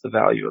realize the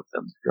value of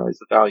them,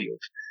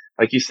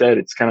 like you said,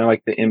 it's kind of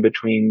like the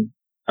in-between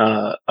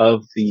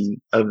of the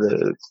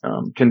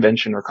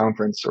convention or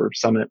conference or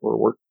summit or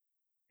work,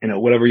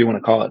 whatever you want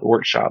to call it,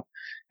 workshop.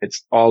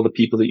 It's all the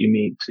people that you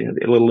meet,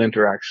 the little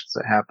interactions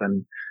that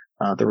happen,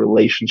 the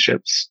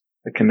relationships,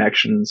 the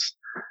connections.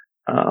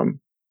 And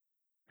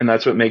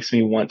that's what makes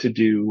me want to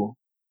do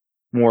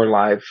more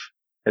live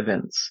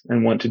events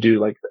and want to do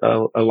like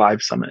a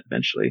live summit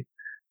eventually.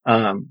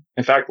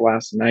 In fact,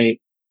 last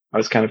night I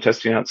was kind of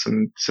testing out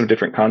some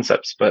different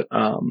concepts, but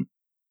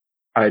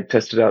I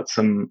tested out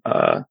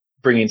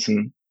bringing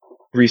some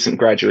recent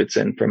graduates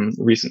in from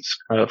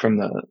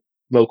the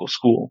local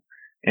school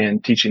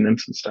and teaching them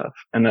some stuff.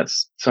 And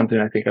that's something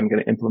I think I'm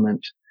going to implement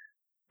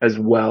as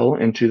well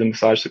into the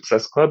Massage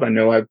Success Club. I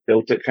know I've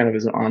built it kind of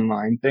as an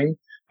online thing,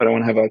 but I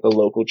want to have like a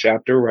local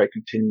chapter where I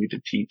continue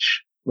to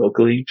teach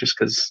locally just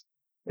because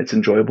it's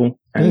enjoyable.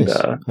 And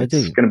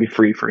it's going to be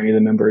free for any of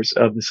the members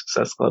of the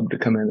Success Club to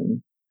come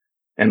in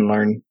and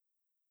learn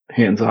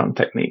hands-on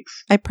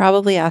techniques. I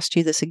probably asked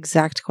you this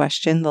exact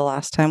question the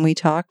last time we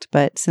talked,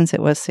 but since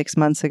it was 6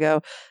 months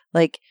ago,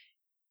 like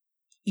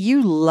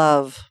you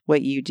love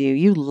what you do.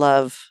 You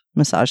love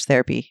massage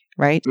therapy,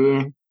 right?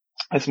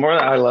 It's more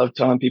that I love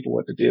telling people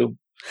what to do,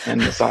 and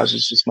massage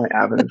is just my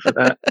avenue for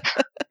that.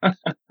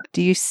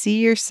 Do you see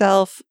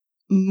yourself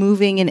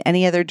moving in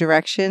any other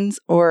directions,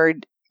 or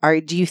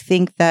do you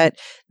think that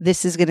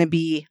this is going to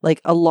be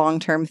like a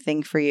long-term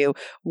thing for you,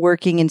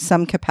 working in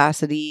some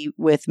capacity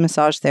with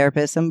massage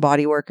therapists and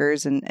body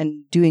workers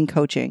and doing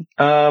coaching?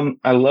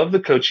 I love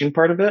the coaching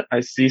part of it. I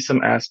see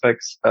some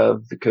aspects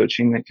of the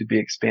coaching that could be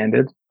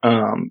expanded.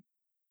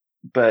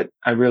 But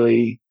I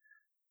really,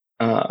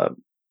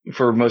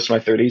 for most of my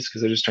 30s,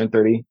 because I just turned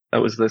 30,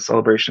 that was the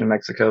celebration in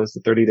Mexico. It was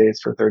the 30 days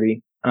for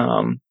 30.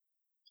 I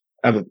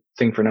have a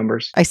thing for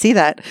numbers. I see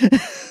that.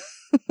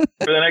 For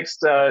the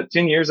next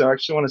 10 years, I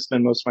actually want to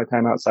spend most of my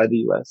time outside the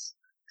U.S.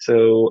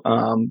 So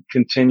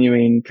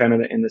continuing kind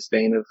of in this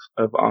vein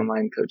of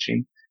online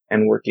coaching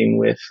and working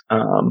in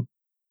the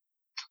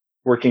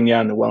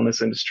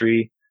wellness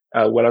industry,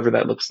 whatever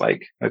that looks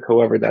like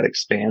however that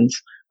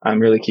expands, I'm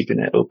really keeping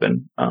it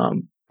open.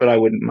 But I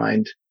wouldn't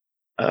mind,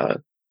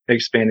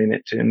 expanding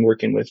it to and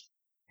working with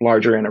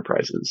larger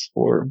enterprises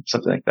or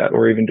something like that,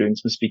 or even doing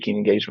some speaking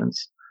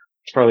engagements.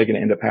 It's probably going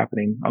to end up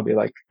happening. I'll be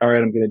like, all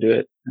right, I'm going to do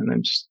it, and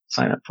then just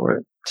sign up for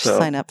it. Just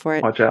sign up for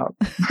it. Watch out.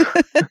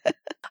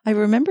 I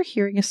remember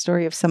hearing a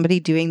story of somebody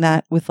doing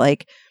that with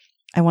like,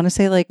 I want to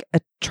say like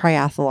a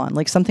triathlon,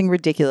 like something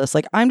ridiculous.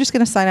 Like, I'm just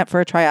going to sign up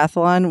for a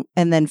triathlon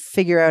and then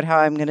figure out how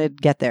I'm going to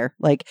get there.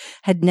 Like,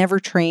 had never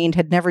trained,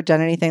 had never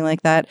done anything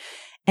like that.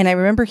 And I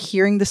remember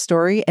hearing the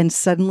story and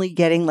suddenly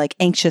getting like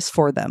anxious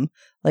for them.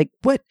 Like,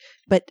 what?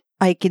 But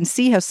I can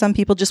see how some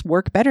people just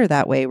work better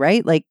that way,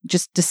 right? Like,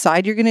 just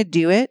decide you're going to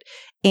do it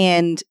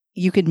and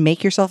you can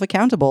make yourself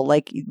accountable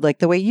like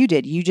the way you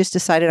did. You just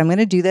decided, I'm going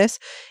to do this,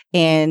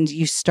 and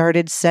you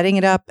started setting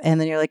it up, and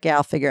then you're like, yeah,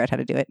 I'll figure out how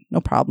to do it. No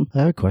problem. I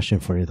have a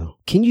question for you, though.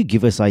 Can you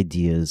give us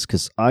ideas?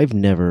 Because I've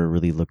never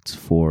really looked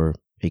for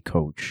a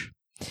coach.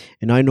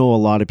 And I know a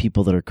lot of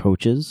people that are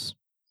coaches,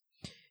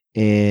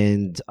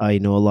 and I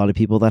know a lot of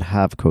people that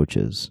have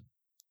coaches.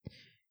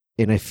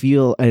 And I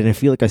feel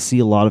like I see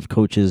a lot of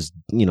coaches,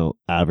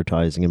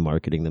 advertising and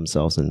marketing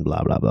themselves and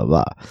blah, blah, blah,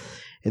 blah.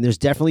 And there's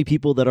definitely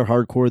people that are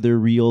hardcore. They're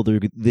real.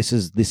 This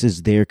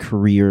is their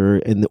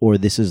career, or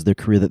this is their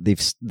career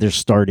that they're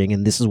starting,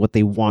 and this is what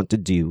they want to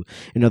do.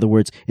 In other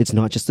words, it's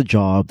not just a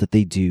job that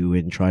they do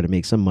and try to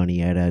make some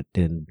money at it,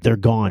 and they're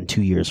gone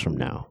 2 years from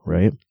now,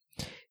 right?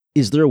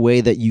 Is there a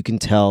way that you can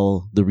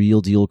tell the real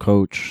deal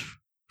coach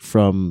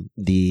from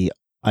the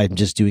I'm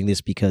just doing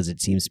this because it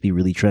seems to be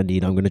really trendy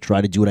and I'm going to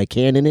try to do what I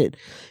can in it,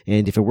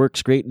 and if it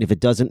works, great, and if it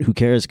doesn't, who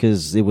cares,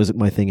 because it wasn't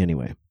my thing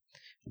anyway?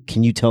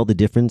 Can you tell the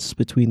difference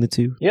between the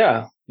two?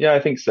 Yeah, I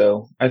think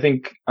so. I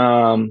think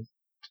a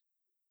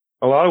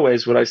lot of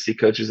ways what I see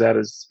coaches at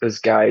is as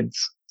guides,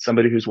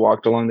 somebody who's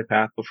walked along the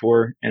path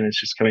before and is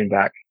just coming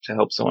back to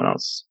help someone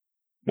else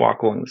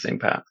walk along the same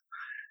path.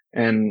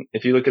 And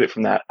if you look at it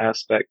from that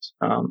aspect,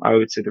 I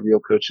would say the real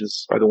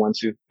coaches are the ones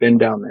who've been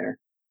down there,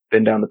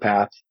 been down the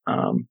path,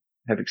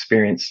 have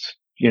experienced,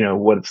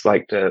 what it's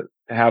like to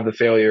have the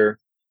failure,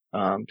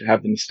 to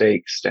have the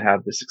mistakes, to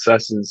have the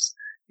successes.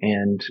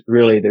 And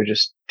really, they're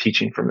just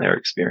teaching from their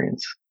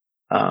experience.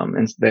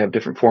 And they have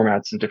different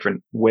formats and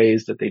different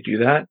ways that they do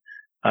that,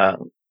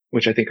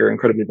 which I think are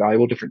incredibly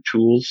valuable, different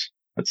tools,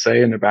 let's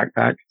say, in their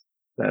backpack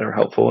that are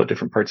helpful at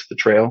different parts of the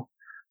trail.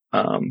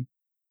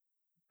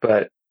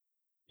 But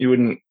you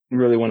wouldn't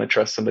really want to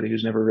trust somebody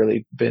who's never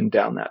really been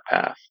down that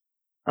path,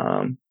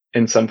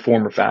 in some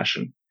form or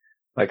fashion.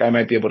 Like, I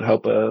might be able to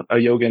help a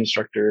yoga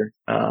instructor,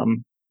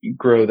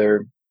 grow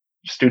their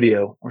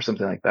studio or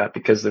something like that,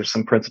 because there's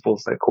some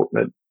principles that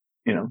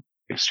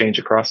exchange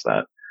across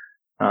that.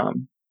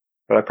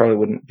 But I probably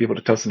wouldn't be able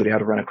to tell somebody how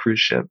to run a cruise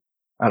ship.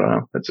 I don't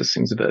know. That just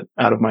seems a bit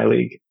out of my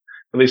league,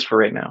 at least for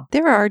right now.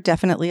 There are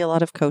definitely a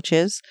lot of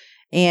coaches,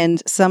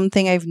 and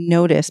something I've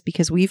noticed,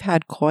 because we've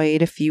had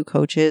quite a few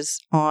coaches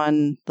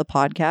on the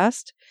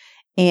podcast,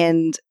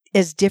 and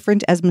as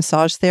different as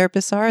massage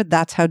therapists are,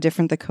 that's how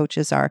different the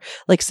coaches are.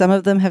 Like, some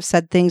of them have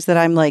said things that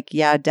I'm like,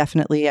 yeah,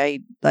 definitely. I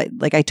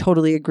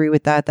totally agree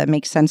with that. That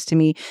makes sense to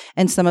me.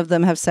 And some of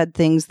them have said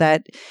things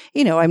that,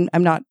 I'm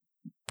not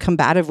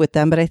combative with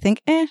them, but I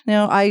think,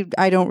 no,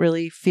 I don't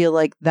really feel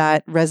like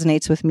that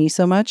resonates with me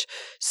so much.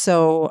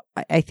 So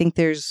I think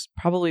there's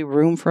probably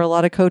room for a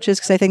lot of coaches,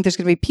 because I think there's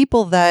going to be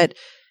people that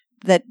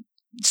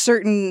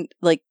certain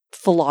like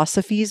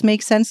philosophies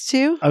make sense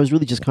to. I was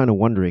really just kind of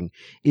wondering,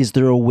 is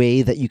there a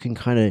way that you can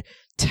kind of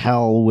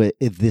tell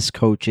if this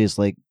coach is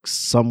like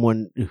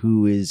someone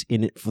who is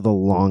in it for the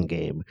long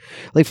game?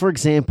 Like, for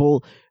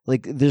example,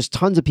 like, there's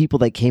tons of people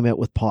that came out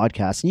with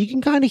podcasts, and you can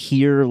kind of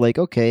hear like,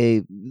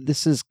 okay,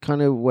 this is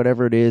kind of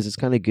whatever it is, it's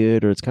kind of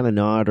good or it's kind of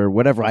not, or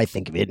whatever I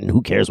think of it, and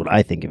who cares what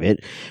I think of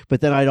it. But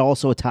then I'd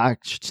also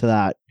attach to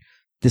that,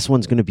 this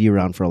one's going to be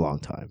around for a long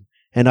time.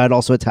 And I'd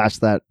also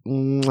attach that, I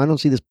don't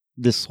see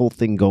this whole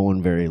thing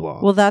going very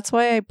long. Well, that's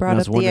why I brought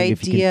up the idea.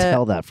 If you can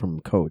tell that from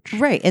a coach.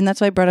 Right. And that's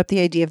why I brought up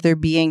the idea of there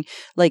being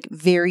like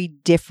very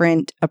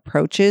different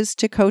approaches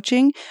to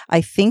coaching.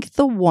 I think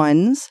the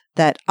ones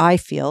that I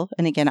feel,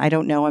 and again, I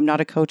don't know, I'm not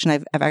a coach,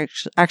 and I've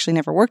actually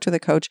never worked with a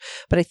coach,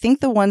 but I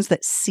think the ones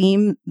that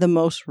seem the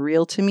most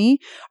real to me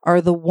are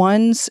the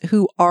ones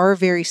who are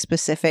very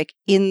specific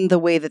in the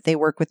way that they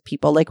work with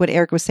people. Like what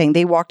Eric was saying,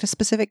 they walked a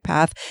specific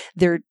path.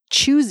 They're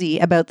choosy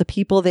about the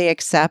people they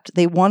accept.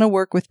 They want to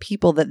work with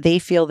people that they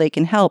feel they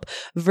can help,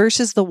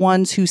 versus the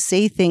ones who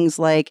say things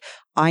like,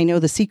 I know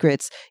the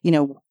secrets,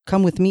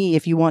 come with me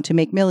if you want to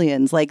make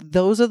millions. Like,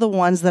 those are the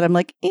ones that I'm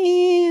like,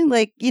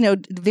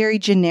 very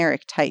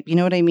generic type. You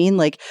know what I mean?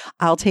 Like,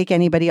 I'll take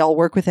anybody, I'll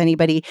work with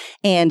anybody.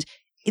 And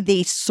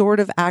they sort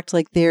of act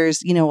like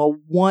there's, a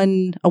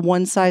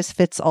one size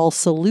fits all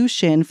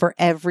solution for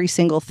every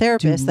single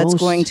therapist that's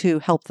going to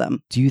help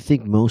them. Do you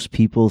think most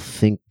people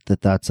think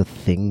that that's a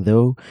thing,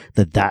 though,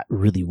 that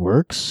really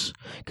works?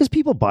 Because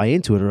people buy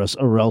into it,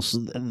 or else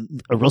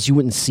you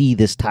wouldn't see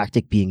this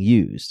tactic being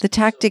used. The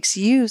tactic's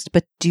used,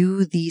 but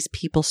do these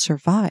people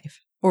survive?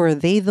 Or are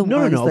they the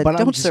ones that but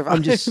don't survive?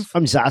 I'm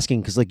just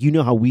asking because, like, you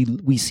know how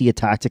we see a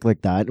tactic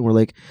like that and we're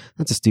like,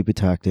 that's a stupid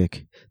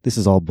tactic. This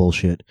is all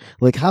bullshit.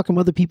 Like, how come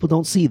other people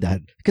don't see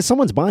that? Because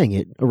someone's buying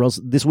it, or else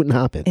this wouldn't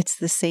happen. It's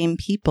the same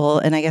people,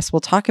 and I guess we'll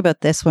talk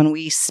about this when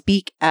we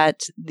speak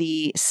at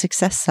the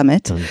Success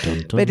Summit. Dun, dun,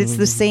 dun. But it's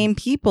the same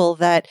people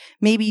that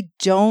maybe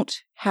don't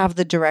have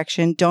the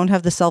direction, don't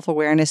have the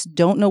self-awareness,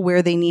 don't know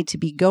where they need to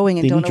be going,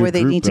 and don't know where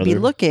they need to be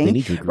looking. They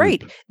need your group.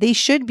 Right. They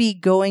should be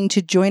going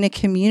to join a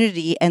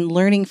community and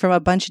learning from a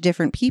bunch of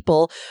different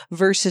people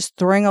versus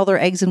throwing all their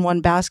eggs in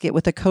one basket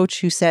with a coach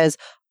who says,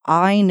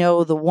 I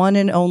know the one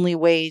and only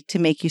way to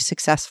make you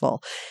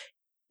successful.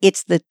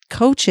 It's the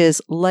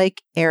coaches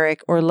like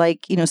Eric or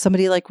like,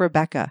 somebody like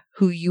Rebecca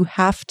who you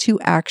have to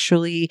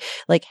actually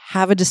like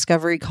have a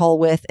discovery call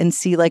with and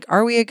see like,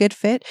 are we a good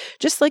fit?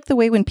 Just like the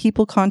way when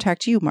people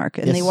contact you, Mark,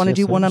 and they want to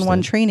do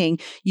one-on-one training,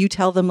 you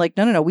tell them like,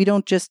 no, we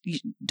don't just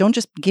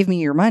give me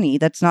your money.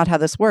 That's not how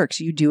this works.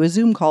 You do a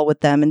Zoom call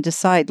with them and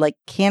decide like,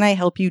 can I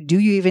help you? Do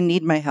you even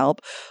need my help?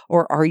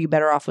 Or are you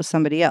better off with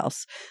somebody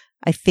else?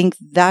 I think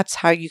that's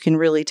how you can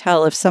really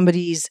tell if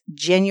somebody's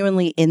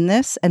genuinely in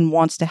this and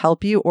wants to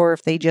help you, or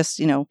if they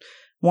just,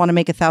 want to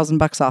make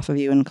 $1,000 off of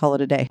you and call it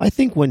a day. I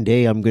think one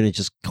day I'm going to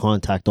just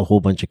contact a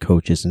whole bunch of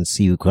coaches and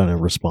see what kind of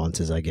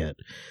responses I get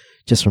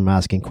just from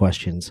asking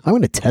questions. I'm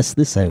going to test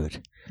this out.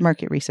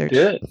 Market research.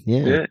 Yeah,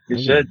 you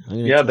should.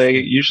 Yeah,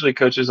 usually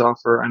coaches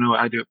offer, I know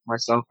I do it for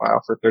myself, I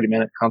offer a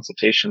 30-minute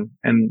consultation,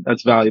 and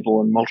that's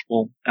valuable in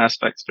multiple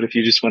aspects. But if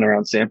you just went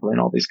around sampling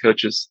all these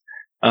coaches,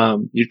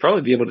 you'd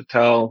probably be able to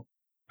tell,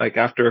 like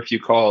after a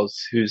few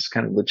calls, who's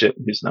kind of legit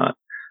and who's not.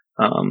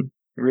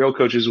 Real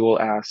coaches will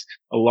ask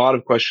a lot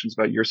of questions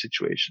about your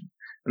situation.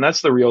 And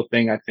that's the real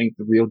thing. I think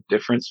the real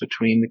difference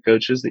between the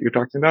coaches that you're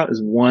talking about is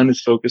one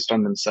is focused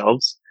on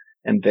themselves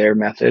and their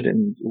method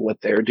and what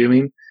they're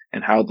doing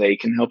and how they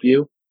can help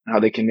you and how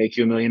they can make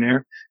you a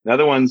millionaire. The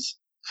other one's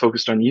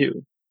focused on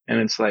you. And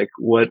it's like,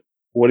 what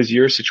is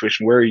your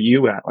situation? Where are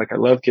you at? Like, I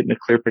love getting a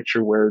clear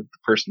picture where the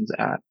person's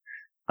at,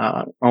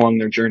 along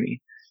their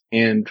journey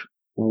and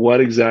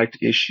what exact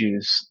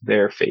issues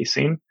they're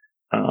facing.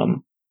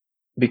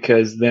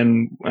 Because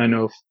then I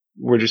know if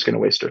we're just going to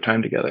waste our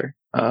time together.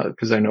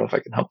 Because I know if I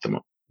can help them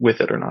with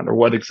it or not, or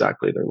what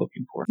exactly they're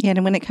looking for. Yeah.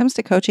 And when it comes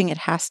to coaching, it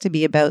has to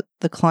be about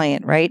the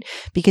client, right?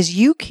 Because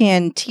you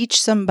can teach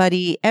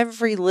somebody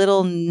every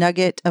little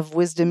nugget of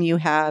wisdom you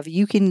have.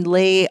 You can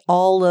lay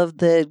all of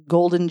the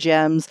golden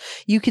gems.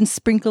 You can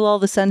sprinkle all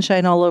the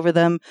sunshine all over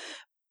them.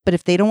 But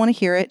if they don't want to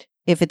hear it,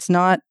 if it's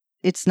not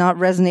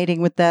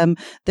resonating with them,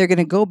 they're going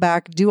to go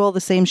back, do all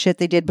the same shit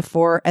they did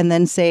before, and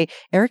then say,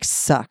 Eric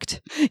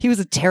sucked. He was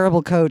a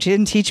terrible coach. He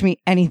didn't teach me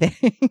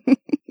anything.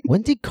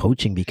 When did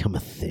coaching become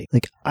a thing?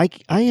 Like,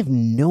 I have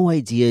no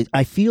idea.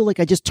 I feel like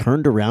I just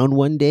turned around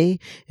one day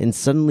and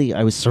suddenly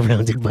I was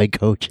surrounded by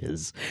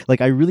coaches.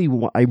 Like,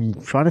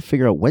 I'm trying to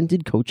figure out, when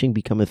did coaching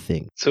become a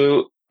thing?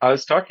 So I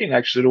was talking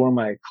actually to one of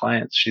my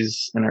clients.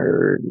 She's in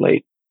her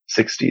late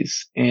 60s,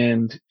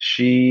 and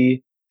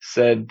she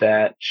said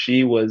that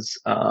she was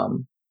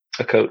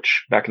a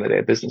coach back in the day,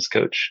 a business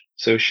coach.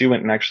 So she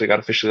went and actually got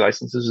officially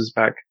licensed. This was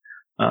back,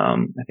 I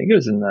think it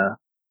was in the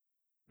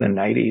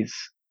 90s.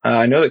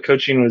 I know that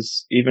coaching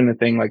was even a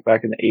thing like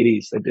back in the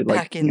 80s. They did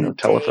like,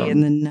 telephone.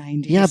 In the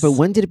 90s. Yeah, but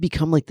when did it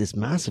become like this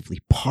massively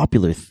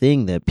popular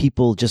thing that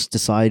people just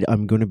decide,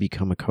 I'm going to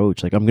become a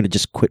coach? Like, I'm going to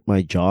just quit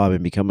my job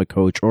and become a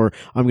coach, or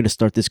I'm going to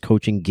start this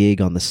coaching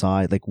gig on the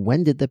side. Like,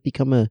 when did that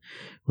become a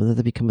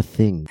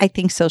thing? I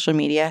think social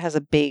media has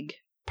a big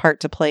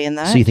part to play in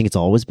that. So you think it's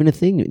always been a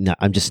thing? No,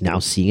 I'm just now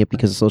seeing it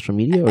because of social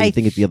media, or do you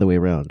think it's the other way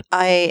around?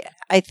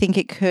 I think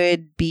it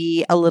could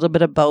be a little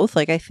bit of both.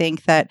 Like, I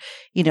think that,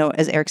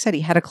 as Eric said,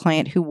 he had a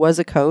client who was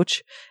a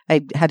coach.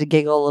 I had to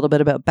giggle a little bit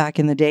about back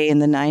in the day in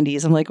the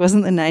 90s. I'm like,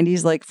 wasn't the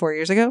 90s like 4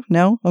 years ago?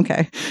 No?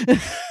 Okay.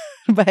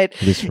 But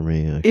at least for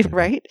me. Okay.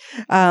 Right?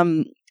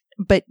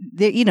 But,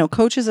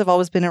 coaches have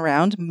always been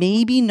around,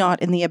 maybe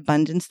not in the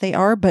abundance they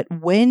are, but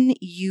when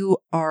you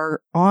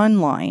are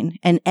online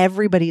and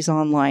everybody's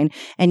online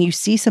and you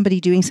see somebody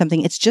doing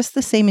something, it's just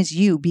the same as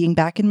you being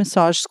back in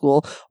massage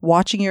school,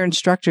 watching your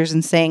instructors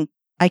and saying,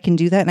 I can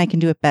do that and I can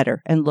do it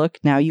better. And look,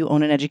 now you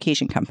own an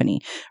education company,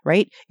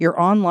 right? You're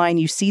online,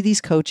 you see these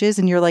coaches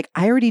and you're like,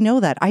 I already know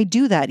that. I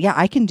do that. Yeah,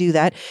 I can do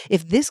that.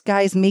 If this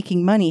guy's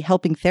making money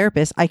helping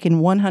therapists, I can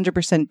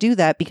 100% do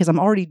that because I'm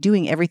already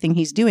doing everything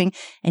he's doing.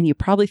 And you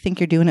probably think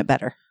you're doing it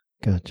better.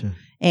 Gotcha.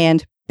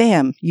 And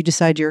bam, you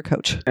decide you're a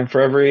coach. And for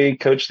every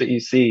coach that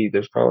you see,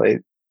 there's probably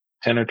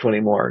 10 or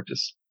 20 more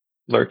just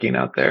lurking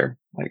out there.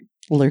 Like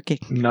lurking.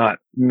 Not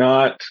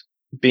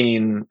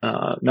being,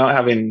 not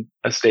having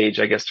a stage,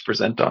 I guess, to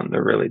present on.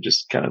 They're really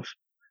just kind of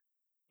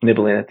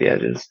nibbling at the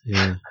edges.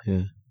 Yeah.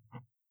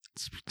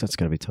 That's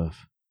gotta be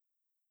tough.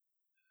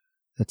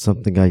 That's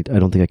something I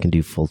don't think I can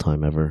do full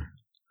time ever.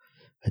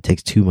 It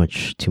takes too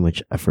much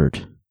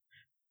effort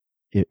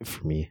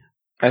for me.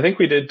 I think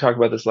we did talk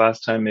about this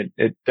last time.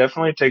 It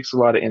definitely takes a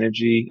lot of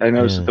energy. I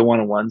noticed with the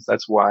one-on-ones,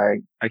 that's why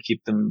I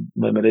keep them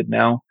limited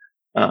now.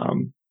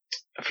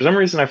 For some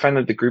reason, I find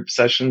that the group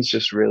sessions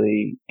just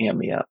really amp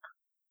me up.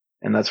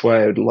 And that's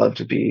why I would love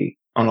to be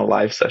on a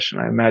live session.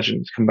 I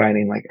imagine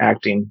combining like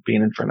acting,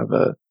 being in front of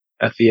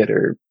a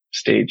theater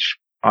stage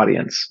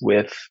audience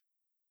with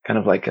kind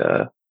of like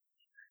I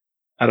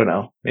don't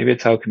know, maybe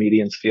it's how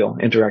comedians feel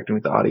interacting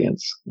with the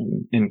audience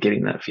and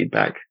getting that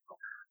feedback.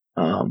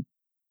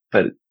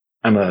 But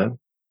I'm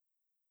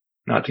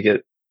not to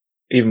get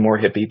even more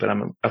hippie, but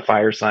I'm a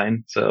fire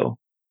sign. So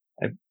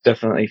I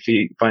definitely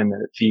find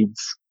that it feeds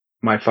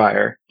my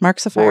fire.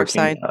 Mark's a fire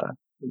sign.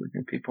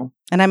 Working people.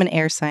 And I'm an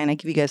air sign. I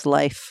give you guys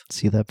life.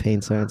 See that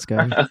pain science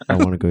guy? I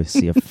want to go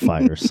see a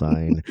fire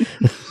sign.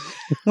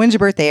 When's your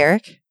birthday,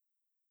 Eric?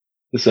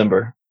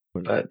 December.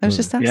 But I was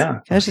just asking. Yeah.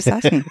 I was just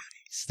asking.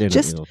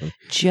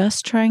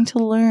 Just trying to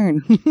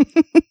learn.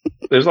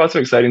 There's lots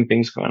of exciting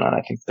things going on.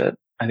 I think that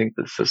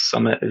this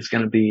summit is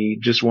going to be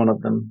just one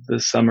of them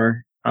this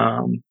summer.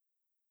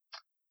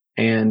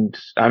 And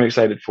I'm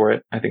excited for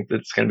it. I think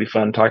that's going to be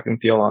fun talking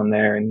with you all on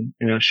there and,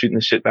 shooting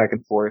the shit back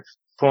and forth,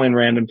 pulling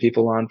random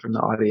people on from the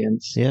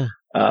audience. Yeah.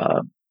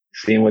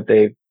 Seeing what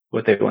they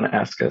want to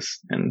ask us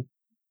and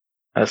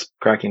us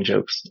cracking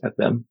jokes at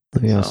them.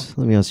 Let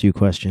me ask you a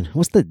question.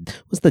 What's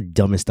the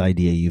dumbest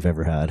idea you've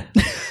ever had?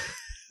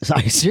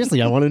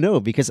 Seriously, I want to know,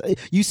 because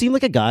you seem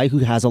like a guy who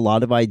has a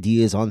lot of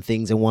ideas on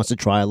things and wants to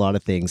try a lot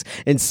of things,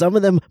 and some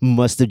of them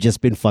must have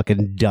just been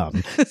fucking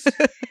dumb.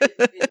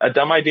 A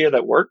dumb idea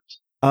that worked?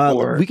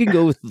 We can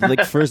go with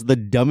first the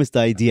dumbest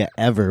idea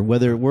ever,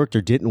 whether it worked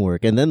or didn't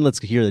work, and then let's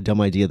hear the dumb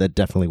idea that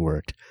definitely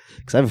worked.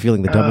 Because I have a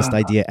feeling the dumbest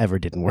idea ever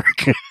didn't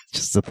work.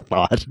 Just a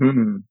thought.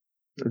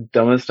 The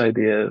dumbest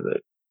idea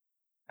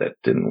that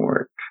didn't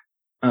work.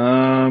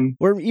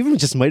 Or even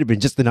just might have been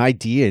just an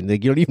idea, and you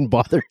don't even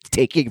bother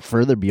taking it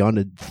further beyond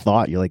a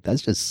thought. You're like,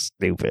 that's just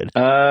stupid.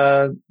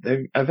 I've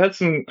had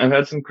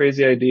some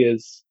crazy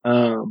ideas.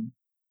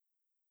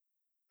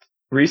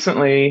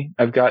 Recently,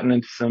 I've gotten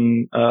into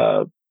some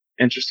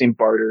interesting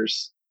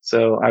barters.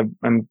 So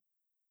I'm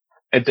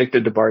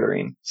addicted to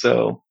bartering.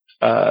 So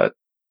I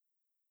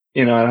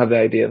have the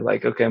idea of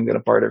like, okay, I'm going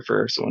to barter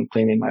for someone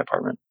cleaning my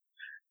apartment,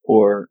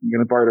 or I'm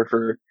going to barter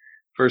for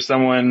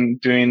someone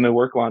doing the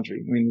work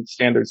laundry. I mean,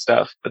 standard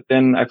stuff. But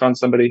then I found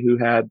somebody who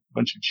had a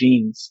bunch of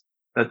jeans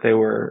that they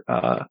were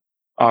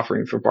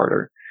offering for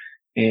barter,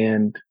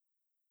 and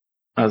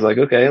I was like,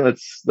 okay,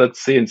 let's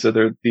see. And so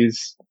they're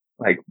these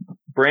like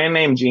brand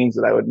name jeans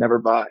that I would never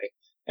buy.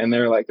 And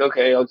they're like,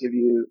 okay, I'll give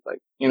you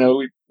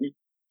we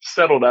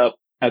settled up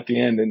at the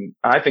end, and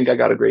I think I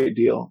got a great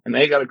deal, and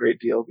they got a great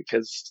deal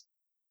because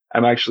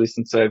I'm actually,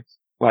 since I've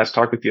last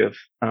talked with you,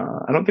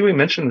 I don't think we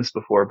mentioned this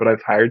before, but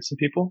I've hired some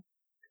people.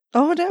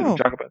 Oh, no. Can we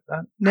talk about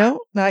that? No,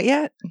 not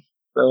yet.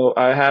 So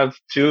I have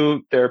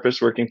 2 therapists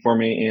working for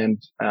me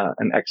and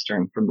an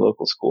extern from the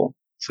local school.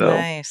 So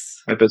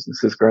nice. My business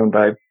has grown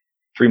by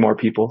 3 more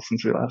people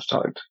since we last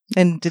talked.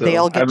 And did they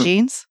all get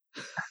jeans?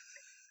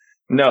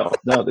 No,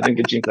 they didn't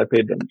get jeans. I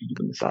paid them to do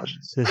the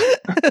massages.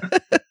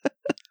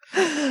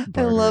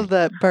 I love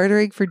that.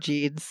 Bartering for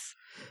jeans.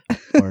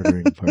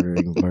 Bartering.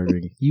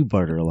 You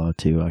barter a lot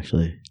too,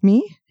 actually.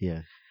 Me?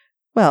 Yeah.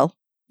 Well,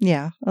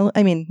 yeah.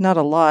 I mean, not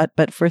a lot,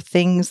 but for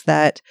things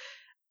that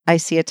I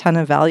see a ton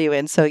of value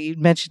in. So you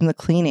mentioned the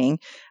cleaning.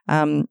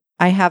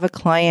 I have a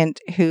client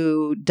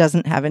who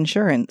doesn't have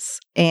insurance,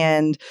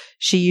 and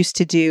she used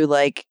to do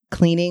like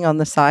cleaning on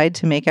the side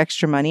to make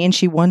extra money. And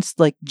she once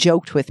like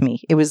joked with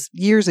me. It was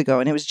years ago,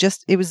 and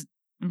it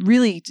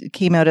really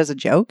came out as a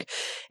joke.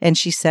 And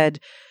she said,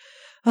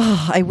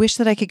 "Oh, I wish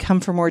that I could come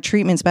for more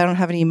treatments, but I don't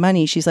have any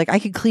money." She's like, "I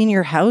could clean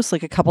your house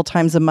like a couple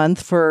times a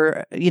month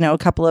for, a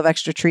couple of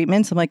extra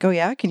treatments." I'm like, "Oh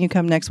yeah, can you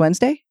come next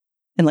Wednesday?"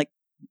 And like,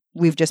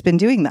 we've just been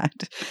doing that.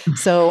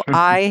 So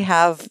I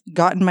have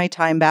gotten my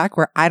time back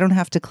where I don't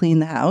have to clean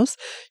the house.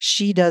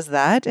 She does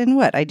that. And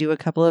I do a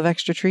couple of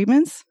extra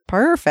treatments.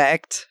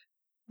 Perfect.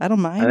 I don't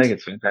mind. I think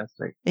it's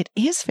fantastic. It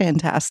is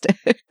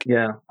fantastic.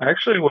 Yeah. I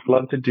actually would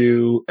love to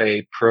do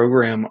a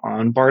program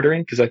on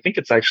bartering, because I think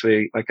it's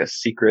actually like a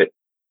secret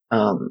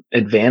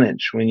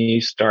advantage when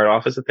you start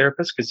off as a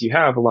therapist, because you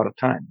have a lot of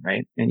time,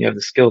 right? And you have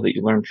the skill that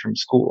you learned from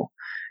school.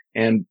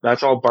 And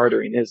that's all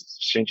bartering is,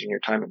 exchanging your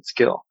time and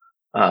skill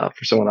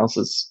for someone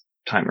else's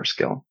time or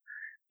skill.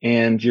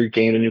 And you're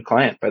gaining a new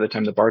client by the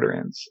time the barter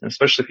ends. And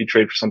especially if you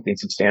trade for something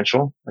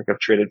substantial, like I've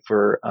traded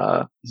for,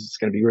 this is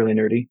going to be really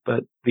nerdy,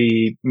 but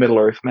the Middle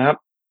Earth map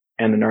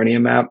and the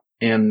Narnia map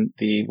and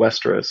the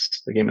Westeros,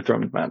 the Game of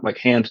Thrones map, like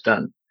hand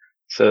done.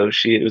 So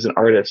it was an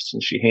artist,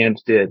 and she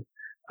hand did,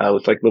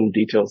 with like little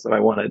details that I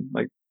wanted,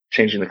 like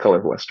changing the color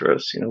of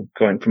Westeros,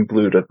 going from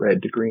blue to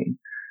red to green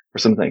or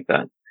something like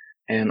that.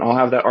 And I'll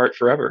have that art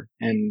forever.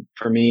 And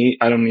for me,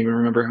 I don't even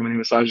remember how many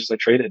massages I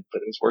traded,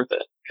 but it was worth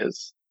it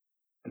because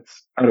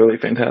it's utterly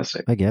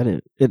fantastic. I get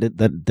it.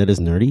 That is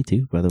nerdy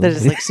too, by the way. That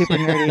is like super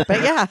nerdy,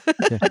 but yeah.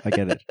 Yeah,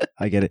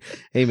 I get it.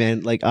 Hey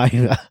man, like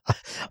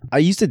I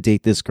used to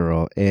date this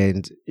girl,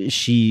 and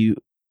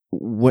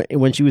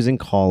when she was in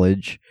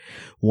college,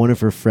 one of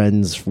her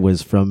friends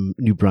was from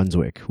New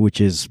Brunswick,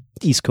 which is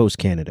East Coast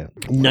Canada.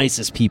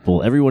 Nicest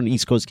people. Everyone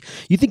East Coast.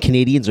 You think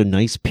Canadians are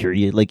nice,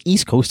 period. Like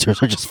East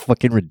Coasters are just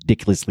fucking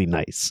ridiculously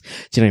nice.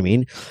 Do you know what I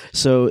mean?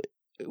 So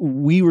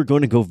we were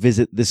going to go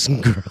visit this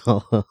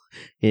girl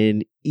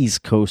in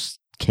East Coast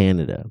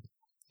Canada.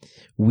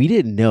 We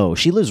didn't know.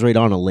 She lives right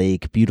on a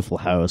lake, beautiful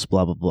house,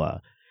 blah, blah, blah.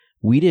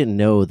 We didn't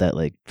know that,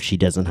 like, she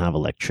doesn't have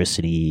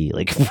electricity.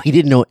 Like, we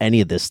didn't know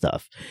any of this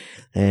stuff.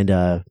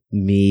 And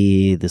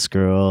me, this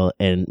girl,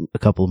 and a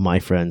couple of my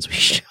friends, we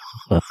show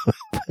up.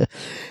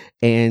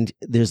 And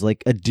there's,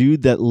 like, a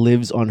dude that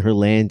lives on her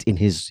land in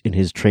his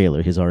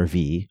trailer, his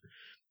RV.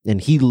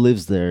 And he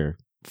lives there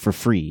for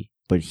free.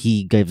 But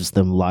he gives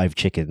them live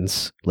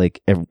chickens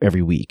like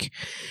every week.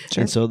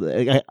 Sure. And so,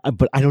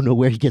 but I don't know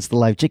where he gets the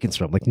live chickens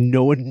from. Like,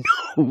 no one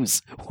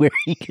knows where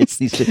he gets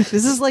these chickens.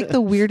 This is like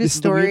the weirdest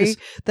story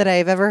that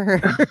I've ever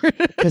heard.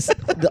 Because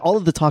all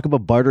of the talk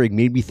about bartering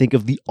made me think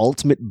of the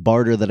ultimate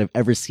barter that I've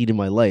ever seen in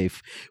my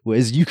life,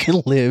 was you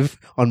can live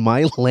on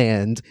my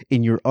land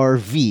in your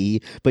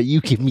RV, but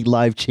you give me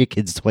live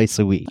chickens twice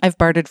a week. I've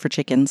bartered for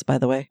chickens, by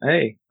the way.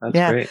 Hey,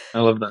 that's great. I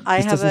love that.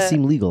 This doesn't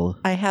seem legal.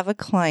 I have a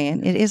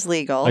client. It is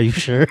legal. Are you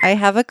sure? I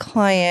have a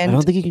client. I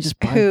don't think you can just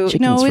buy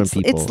chickens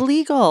from people. It's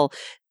legal.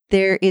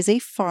 There is a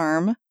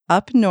farm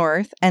up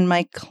north, and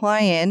my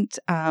client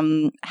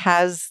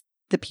has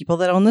the people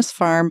that own this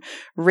farm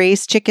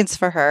raise chickens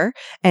for her,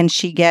 and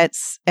she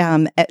gets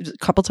a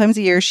couple times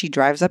a year she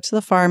drives up to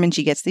the farm and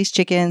she gets these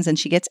chickens and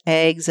she gets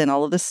eggs and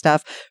all of this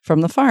stuff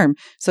from the farm.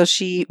 So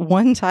she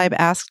one time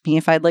asked me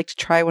if I'd like to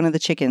try one of the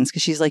chickens,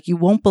 because she's like, you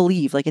won't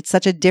believe, like, it's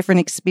such a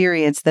different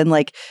experience than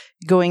like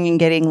going and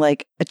getting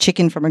like a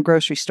chicken from a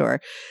grocery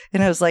store.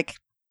 And I was like,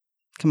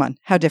 come on,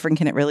 how different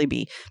can it really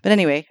be? But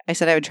anyway, I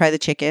said I would try the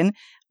chicken.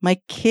 My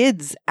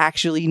kids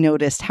actually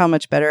noticed how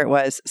much better it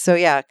was. So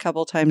yeah, a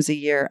couple times a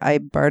year, I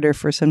barter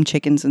for some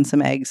chickens and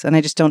some eggs. And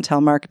I just don't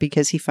tell Mark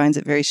because he finds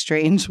it very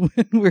strange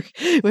when we're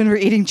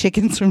eating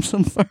chickens from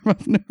some farm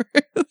up north.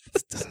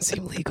 This doesn't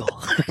seem legal.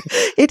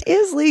 It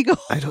is legal.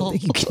 I don't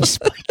think you can just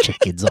buy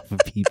chickens off of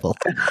people.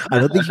 I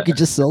don't think you can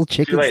just sell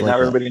chickens. Right, like now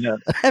everybody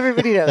knows.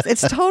 Everybody knows.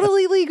 It's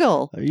totally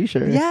legal. Are you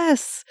sure?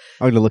 Yes.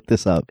 I'm going to look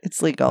this up.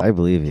 It's legal. I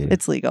believe you.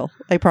 It's legal.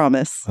 I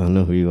promise. I don't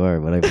know who you are,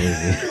 but I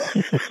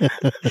believe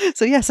you.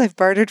 So yes, I've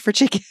bartered for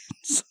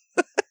chickens.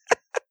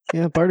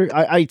 Yeah, barter.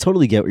 I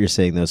totally get what you're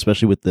saying, though,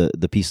 especially with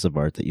the pieces of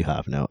art that you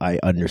have now. I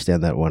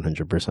understand that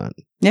 100%.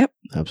 Yep.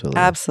 Absolutely.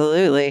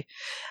 Absolutely.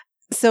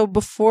 So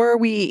before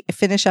we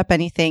finish up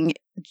anything,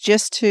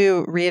 just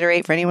to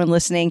reiterate for anyone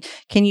listening,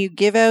 can you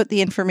give out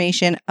the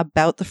information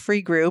about the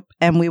free group?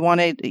 And we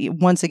want to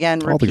once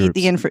again repeat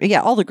the info.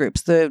 Yeah, all the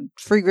groups, the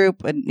free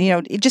group, and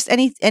just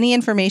any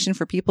information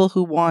for people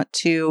who want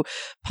to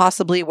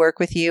possibly work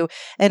with you.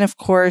 And of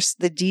course,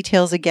 the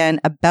details again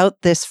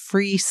about this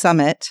free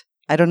summit.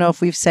 I don't know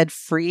if we've said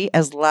free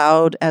as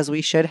loud as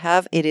we should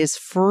have. It is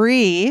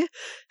free,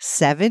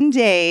 7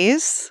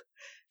 days.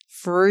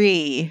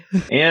 Free.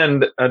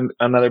 And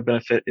another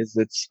benefit is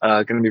it's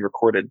going to be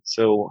recorded.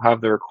 So we'll have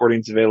the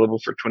recordings available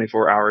for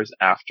 24 hours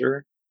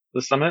after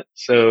the summit.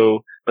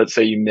 So let's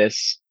say you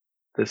miss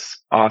this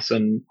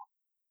awesome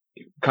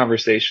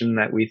conversation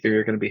that we three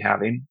are going to be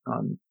having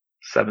on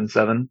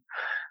 7/7.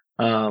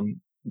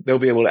 They'll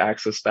be able to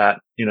access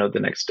that, the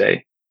next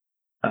day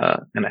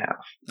and a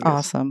half.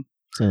 Awesome.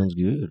 Sounds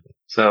good.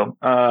 So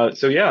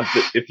yeah,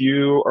 if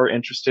you are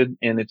interested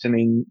in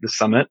attending the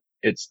summit,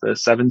 it's the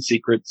 7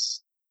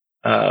 Secrets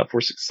for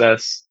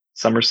Success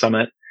Summer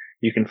Summit.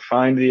 You can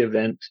find the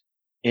event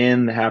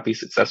in the Happy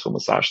Successful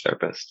Massage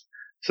Therapist.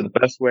 So the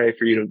best way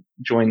for you to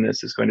join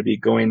this is going to be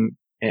going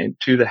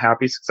into the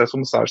Happy Successful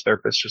Massage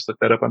Therapist. Just look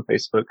that up on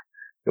Facebook.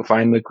 You'll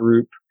find the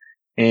group,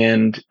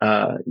 and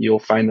you'll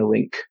find the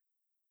link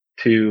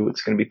to,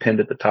 it's going to be pinned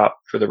at the top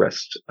for the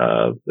rest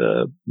of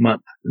the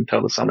month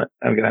until the summit.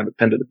 I'm going to have it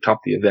pinned at the top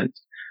of the event.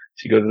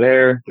 So you go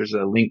there, there's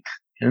a link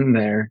in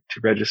there to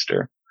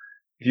register.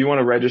 If you want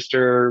to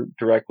register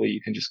directly, you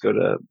can just go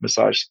to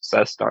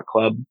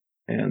massagesuccess.club,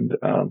 and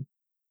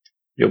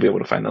you'll be able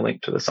to find the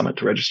link to the summit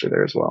to register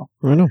there as well.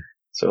 I know.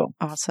 So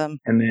awesome.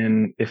 And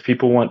then if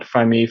people want to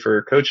find me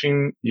for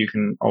coaching, you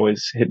can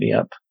always hit me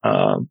up.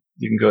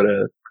 You can go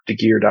to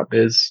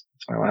degear.biz.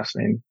 It's my last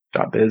name,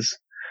 .biz,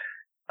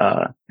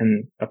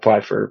 and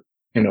apply for,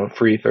 a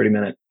free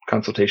 30-minute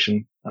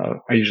consultation.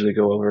 I usually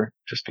go over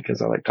just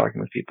because I like talking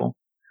with people.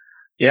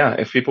 Yeah.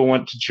 If people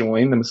want to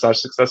join the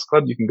Massage Success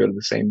Club, you can go to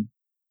the same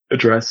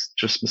address,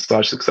 just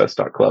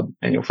massagesuccess.club,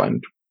 and you'll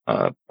find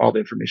all the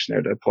information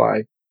there to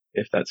apply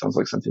if that sounds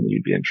like something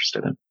you'd be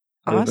interested in.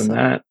 Awesome. Other than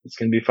that, it's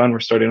going to be fun.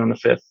 We're starting on the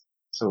 5th.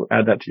 So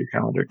add that to your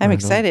calendar. I'm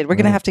excited. We're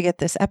going to have to get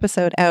this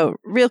episode out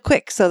real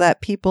quick so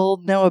that people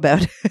know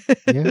about it.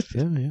 Yeah.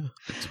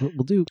 That's what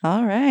we'll do.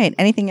 All right.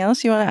 Anything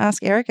else you want to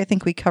ask Eric? I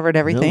think we covered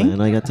everything. No,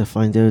 and I got to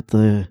find out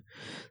the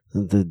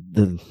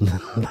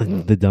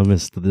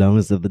dumbest of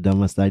the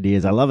dumbest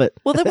ideas. I love it.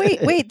 Well,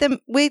 then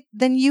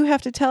then you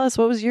have to tell us,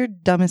 what was your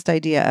dumbest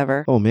idea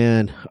ever? Oh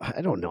man,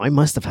 I don't know. I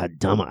must have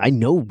had I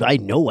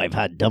know I've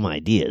had dumb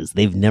ideas.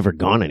 They've never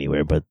gone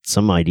anywhere, but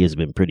some ideas have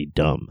been pretty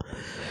dumb.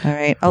 All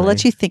right. I'll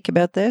let you think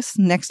about this.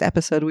 Next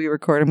episode we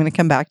record, I'm going to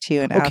come back to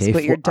you and ask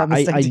what your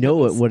dumbest idea I know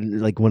was. what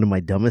one of my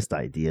dumbest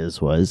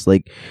ideas was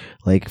like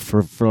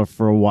for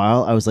a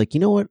while I was like, you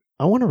know what?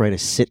 I want to write a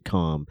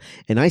sitcom.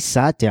 And I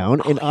sat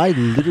down and I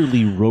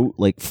literally wrote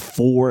like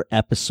 4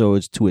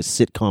 episodes to a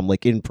sitcom,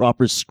 like in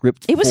proper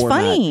script It was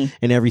format funny.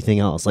 and everything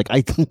else. Like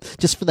I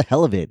just for the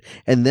hell of it.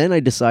 And then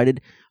I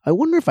decided, I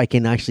wonder if I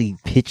can actually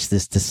pitch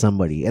this to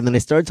somebody. And then I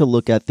started to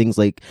look at things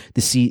like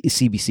the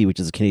CBC, which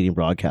is a Canadian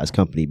broadcast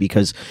company,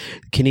 because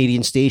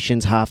Canadian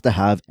stations have to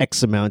have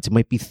X amount. It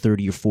might be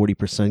 30 or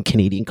 40%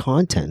 Canadian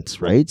content,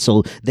 right?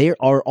 So they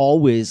are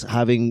always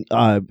having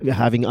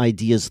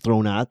ideas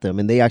thrown at them.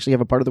 And they actually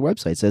have a part of the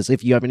website that says,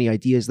 if you have any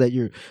ideas that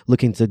you're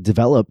looking to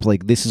develop,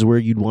 like this is where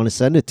you'd want to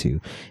send it to.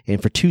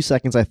 And for 2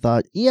 seconds, I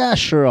thought, yeah,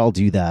 sure, I'll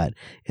do that.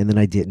 And then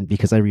I didn't,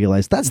 because I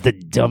realized that's the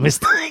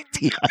dumbest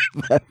idea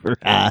I've ever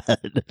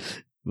had.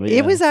 But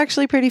It was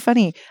actually pretty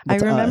funny. Well, I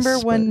to remember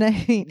us, one but-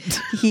 night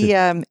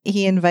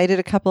he invited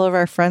a couple of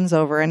our friends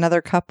over,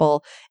 another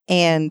couple,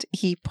 and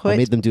he I put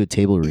made them do a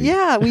table read.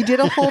 Yeah, we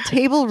did a whole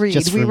table read.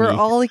 Just We for were me.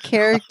 all a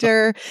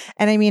character.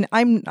 And I mean,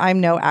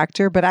 I'm no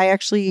actor, but I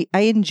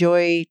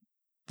enjoy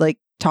like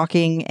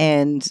talking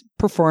and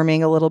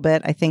performing a little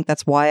bit. I think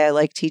that's why I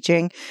like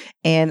teaching.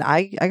 And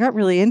I got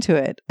really into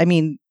it. I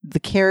mean, the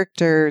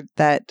character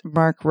that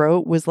Mark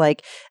wrote was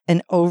like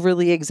an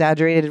overly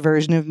exaggerated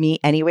version of me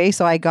anyway.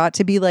 So I got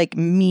to be like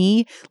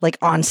me, like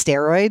on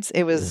steroids.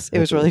 It was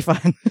really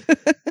fun.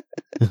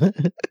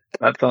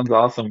 That sounds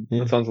awesome.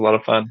 Yeah. That sounds a lot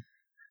of fun.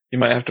 You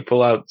might have to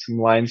pull out some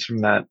lines from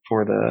that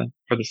for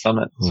the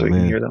summit so Oh, we man.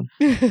 can hear them.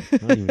 I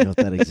don't even know if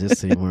that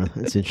exists anymore.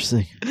 That's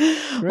interesting.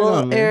 Well,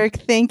 on, man. Eric,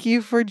 thank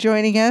you for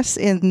joining us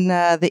in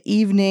the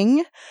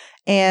evening.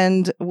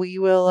 And we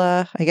will,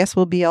 I guess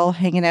we'll be all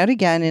hanging out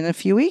again in a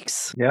few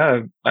weeks.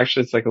 Yeah,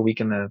 actually, it's like a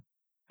week and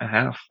a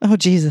half. Oh,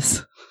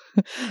 Jesus.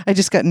 I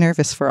just got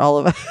nervous for all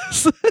of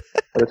us.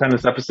 By the time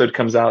this episode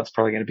comes out, it's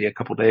probably going to be a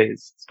couple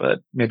days, but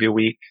maybe a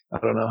week. I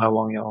don't know how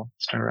long y'all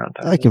turn around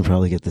time. I can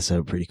probably get this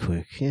out pretty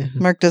quick. Yeah.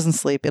 Mark doesn't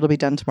sleep. It'll be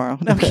done tomorrow.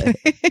 No, I'm kidding.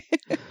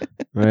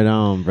 Right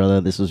on, brother.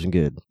 This was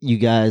good. You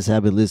guys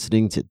have been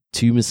listening to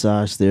 2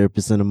 massage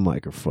therapists and a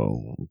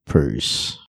microphone. Peace.